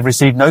 kings which have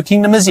received no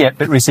kingdom as yet,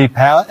 but receive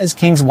power as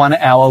kings 1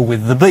 hour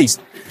with the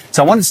beast.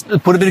 So I want to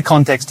put a bit of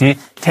context here.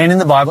 10 in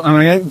the Bible.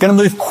 I'm going to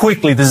move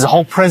quickly. This is a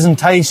whole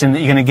presentation that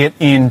you're going to get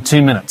in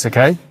 2 minutes,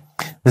 okay?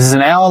 This is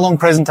an hour-long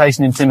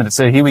presentation in 2 minutes.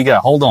 So here we go.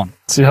 Hold on.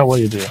 See how well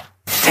you do.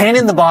 10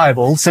 in the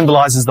Bible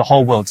symbolizes the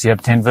whole world. So you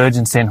have 10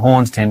 virgins, 10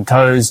 horns, 10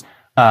 toes,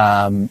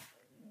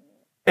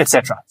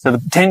 etc. So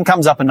the 10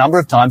 comes up a number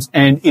of times,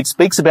 and it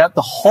speaks about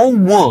the whole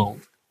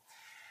world.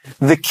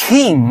 The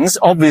kings,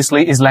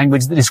 obviously, is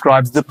language that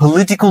describes the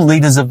political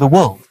leaders of the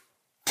world.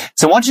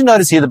 So I want you to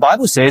notice here, the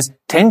Bible says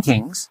 10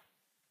 kings,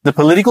 the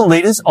political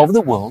leaders of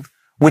the world,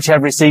 which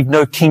have received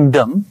no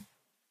kingdom.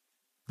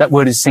 That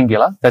word is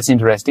singular. That's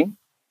interesting.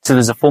 So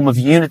there's a form of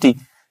unity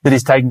that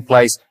is taking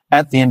place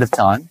at the end of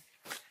time.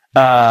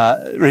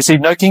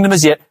 Receive no kingdom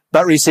as yet,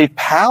 but receive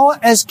power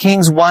as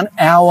kings 1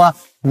 hour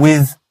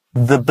with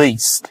the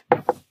beast.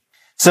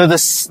 So the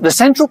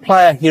central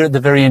player here at the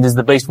very end is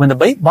the beast. When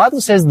the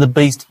Bible says the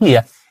beast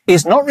here,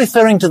 it's not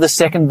referring to the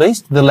second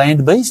beast, the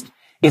land beast.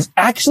 It's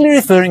actually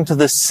referring to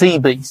the sea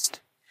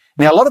beast.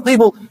 Now, a lot of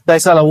people, they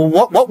say, well,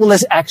 what will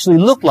this actually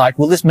look like?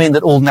 Will this mean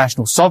that all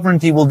national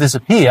sovereignty will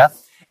disappear?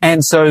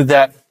 And so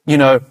that,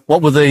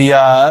 what were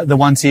the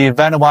ones here,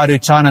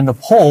 Vanuatu, China,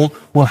 Nepal,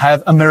 will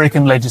have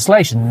American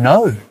legislation?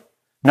 No,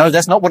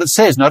 that's not what it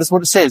says. Notice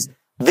what it says.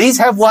 These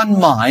have one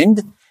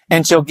mind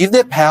and shall give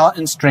their power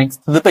and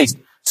strength to the beast.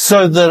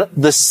 So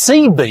the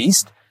sea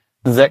beast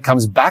that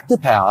comes back to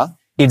power,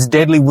 its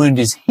deadly wound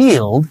is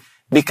healed,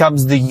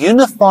 becomes the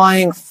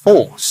unifying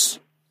force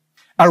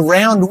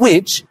around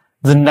which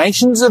the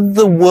nations of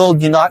the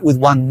world unite with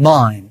one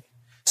mind.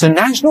 So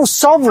national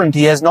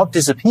sovereignty has not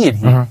disappeared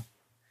here. Mm-hmm.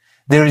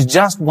 There is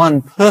just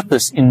one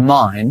purpose in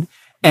mind,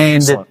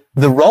 and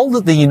the role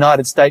that the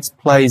United States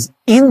plays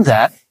in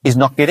that is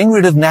not getting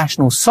rid of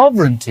national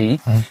sovereignty.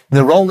 Mm-hmm.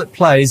 The role it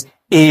plays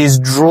is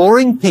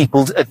drawing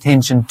people's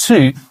attention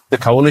to the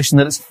coalition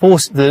that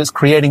it's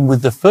creating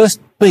with the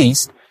first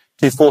beast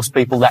to force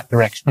people that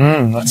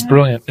direction. That's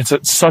brilliant.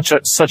 It's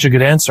such a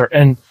good answer.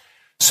 And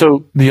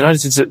so the United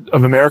States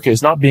of America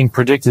is not being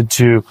predicted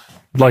to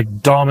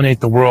dominate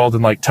the world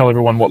and tell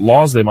everyone what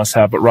laws they must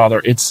have, but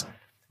rather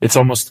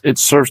it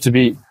serves to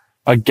be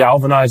a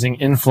galvanizing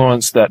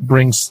influence that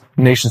brings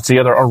nations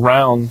together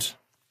around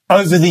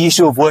over the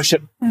issue of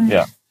worship.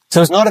 Yeah.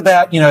 So it's not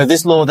about,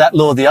 this law, that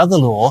law, the other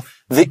law.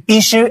 The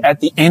issue at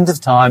the end of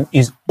time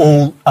is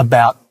all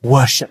about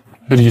worship.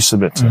 Who do you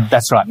submit to?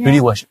 That's right. Yeah. Who do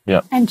you worship?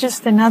 Yeah. And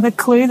just another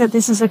clue that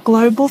this is a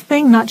global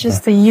thing, not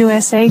just the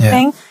USA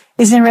thing,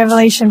 is in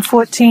Revelation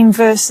 14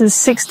 verses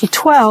 6 to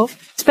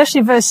 12,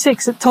 especially verse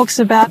 6. It talks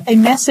about a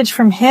message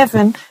from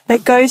heaven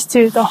that goes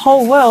to the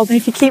whole world. And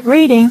if you keep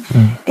reading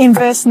in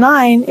verse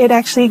 9, it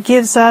actually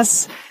gives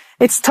us,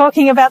 it's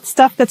talking about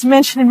stuff that's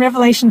mentioned in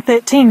Revelation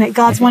 13 that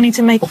God's wanting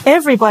to make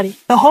everybody,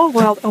 the whole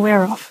world,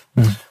 aware of.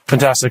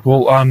 Fantastic.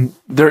 Well,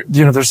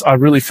 I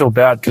really feel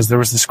bad because there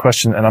was this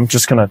question, and I'm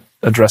just going to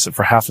address it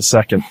for half a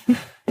second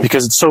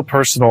because it's so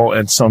personal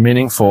and so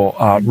meaningful.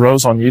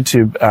 Rose on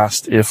YouTube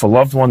asked if a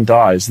loved one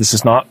dies. This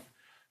is not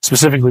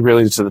specifically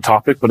related to the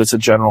topic, but it's a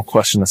general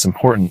question that's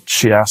important.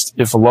 She asked,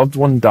 if a loved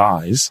one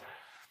dies,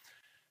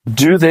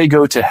 do they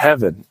go to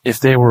heaven if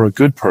they were a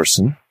good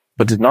person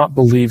but did not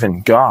believe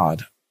in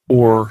God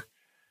or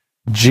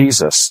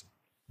Jesus?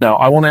 Now,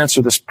 I won't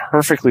answer this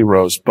perfectly,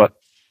 Rose, but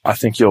I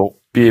think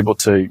you'll be able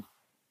to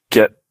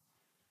get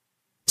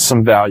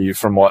some value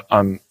from what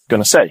I'm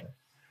going to say.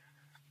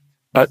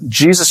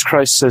 Jesus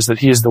Christ says that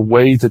he is the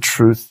way, the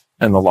truth,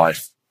 and the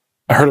life.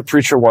 I heard a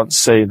preacher once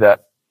say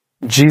that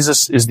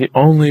Jesus is the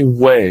only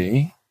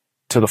way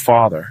to the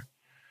Father,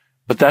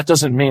 But that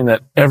doesn't mean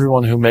that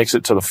everyone who makes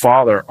it to the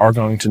Father are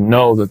going to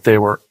know that they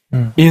were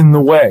in the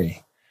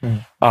way.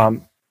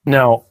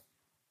 Now,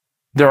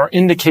 there are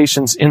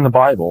indications in the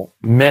Bible,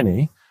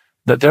 many,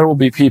 that there will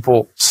be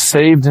people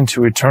saved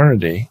into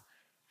eternity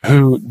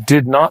who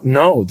did not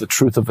know the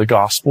truth of the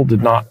gospel,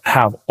 did not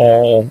have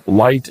all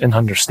light and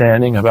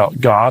understanding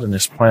about God and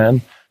his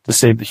plan to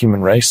save the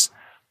human race.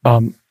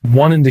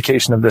 One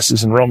indication of this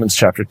is in Romans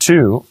chapter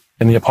 2,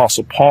 in the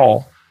Apostle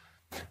Paul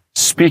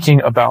speaking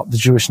about the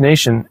Jewish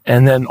nation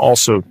and then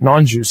also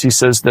non-Jews. He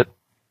says that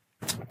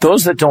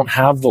those that don't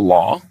have the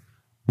law,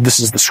 this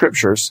is the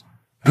scriptures,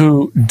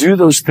 who do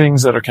those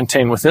things that are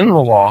contained within the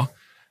law,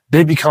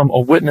 they become a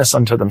witness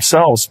unto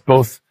themselves,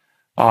 both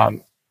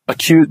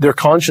their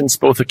conscience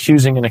both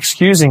accusing and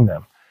excusing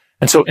them.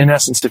 And so in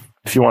essence,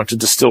 if you want to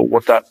distill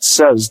what that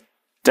says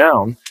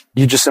down,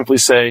 you just simply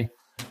say,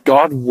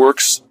 God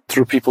works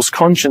through people's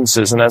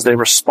consciences, and as they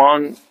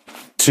respond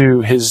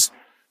to his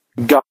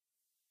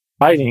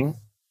guiding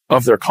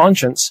of their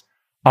conscience,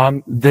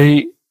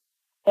 they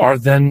are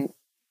then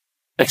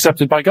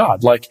accepted by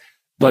God. Like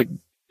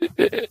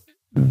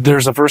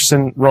there's a verse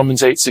in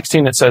Romans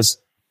 8:16 that says,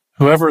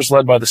 whoever is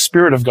led by the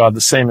Spirit of God,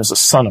 the same is a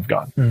son of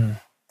God.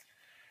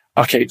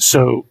 Okay,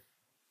 so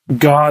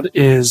God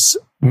is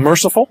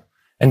merciful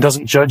and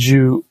doesn't judge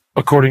you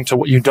according to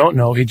what you don't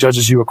know. He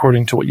judges you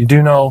according to what you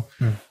do know.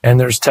 And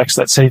there's texts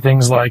that say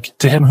things like,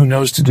 to him who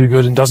knows to do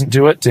good and doesn't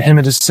do it, to him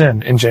it is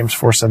sin, in James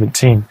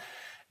 4:17.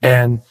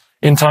 And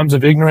in times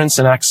of ignorance,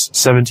 in Acts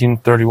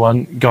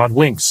 17:31, God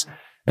winks.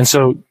 And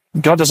so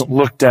God doesn't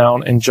look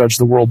down and judge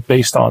the world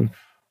based on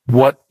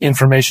what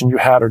information you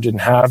had or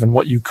didn't have and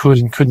what you could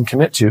and couldn't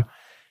commit to.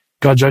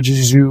 God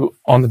judges you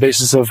on the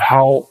basis of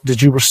how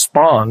did you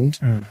respond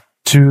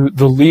to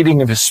the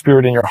leading of his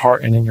Spirit in your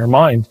heart and in your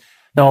mind.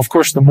 Now, of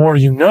course, the more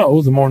you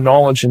know, the more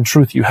knowledge and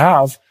truth you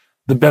have,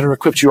 the better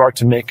equipped you are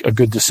to make a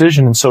good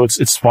decision. And so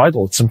it's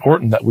vital. It's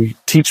important that we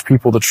teach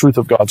people the truth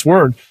of God's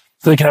word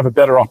so they can have a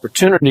better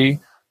opportunity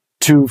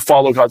to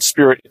follow God's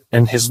Spirit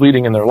and his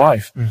leading in their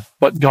life.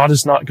 But God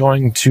is not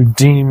going to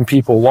deem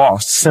people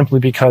lost simply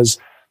because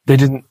they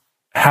didn't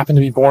happen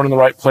to be born in the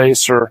right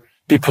place or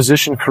be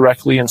positioned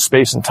correctly in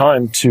space and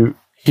time to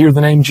hear the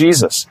name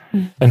Jesus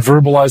and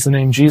verbalize the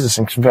name Jesus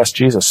and confess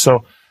Jesus.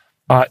 So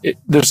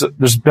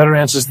there's better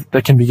answers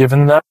that can be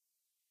given than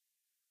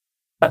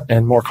that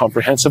and more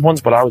comprehensive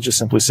ones, but I would just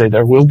simply say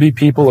there will be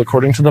people,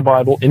 according to the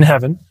Bible, in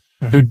heaven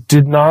who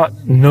did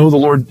not know the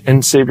Lord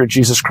and Savior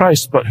Jesus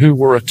Christ, but who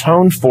were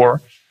atoned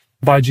for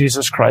by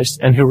Jesus Christ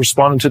and who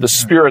responded to the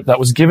Spirit that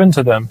was given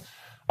to them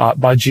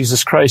by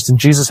Jesus Christ. And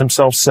Jesus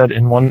himself said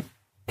in one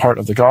part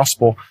of the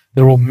gospel,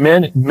 there were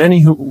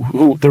many who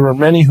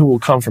will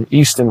come from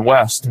east and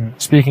west,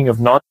 speaking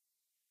of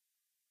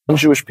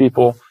non-Jewish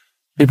people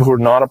who are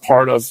not a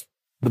part of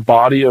the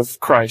body of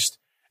Christ,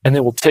 and they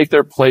will take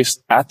their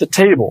place at the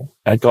table,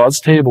 at God's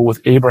table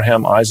with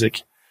Abraham,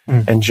 Isaac,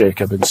 and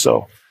Jacob. And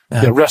so,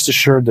 rest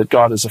assured that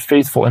God is a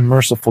faithful and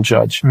merciful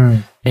judge.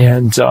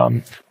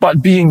 And,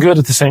 but being good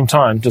at the same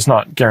time does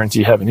not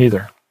guarantee heaven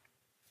either.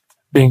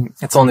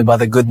 It's only by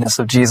the goodness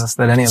of Jesus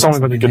that any of us. It's only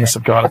by the goodness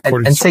of God.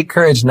 And take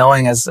courage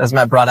knowing, as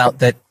Matt brought out,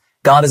 that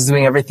God is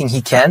doing everything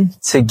he can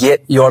to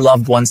get your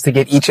loved ones, to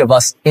get each of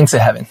us into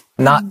heaven,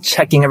 not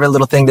checking every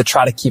little thing to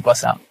try to keep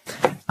us out.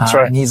 That's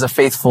right. And he's a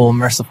faithful,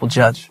 merciful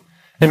judge.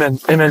 Amen.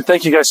 Amen.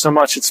 Thank you guys so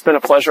much. It's been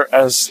a pleasure,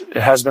 as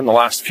it has been the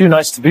last few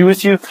nights, to be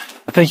with you.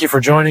 Thank you for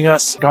joining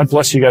us. God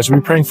bless you guys.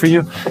 We're praying for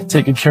you.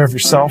 Take good care of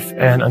yourself.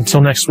 And until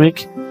next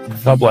week,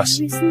 God bless.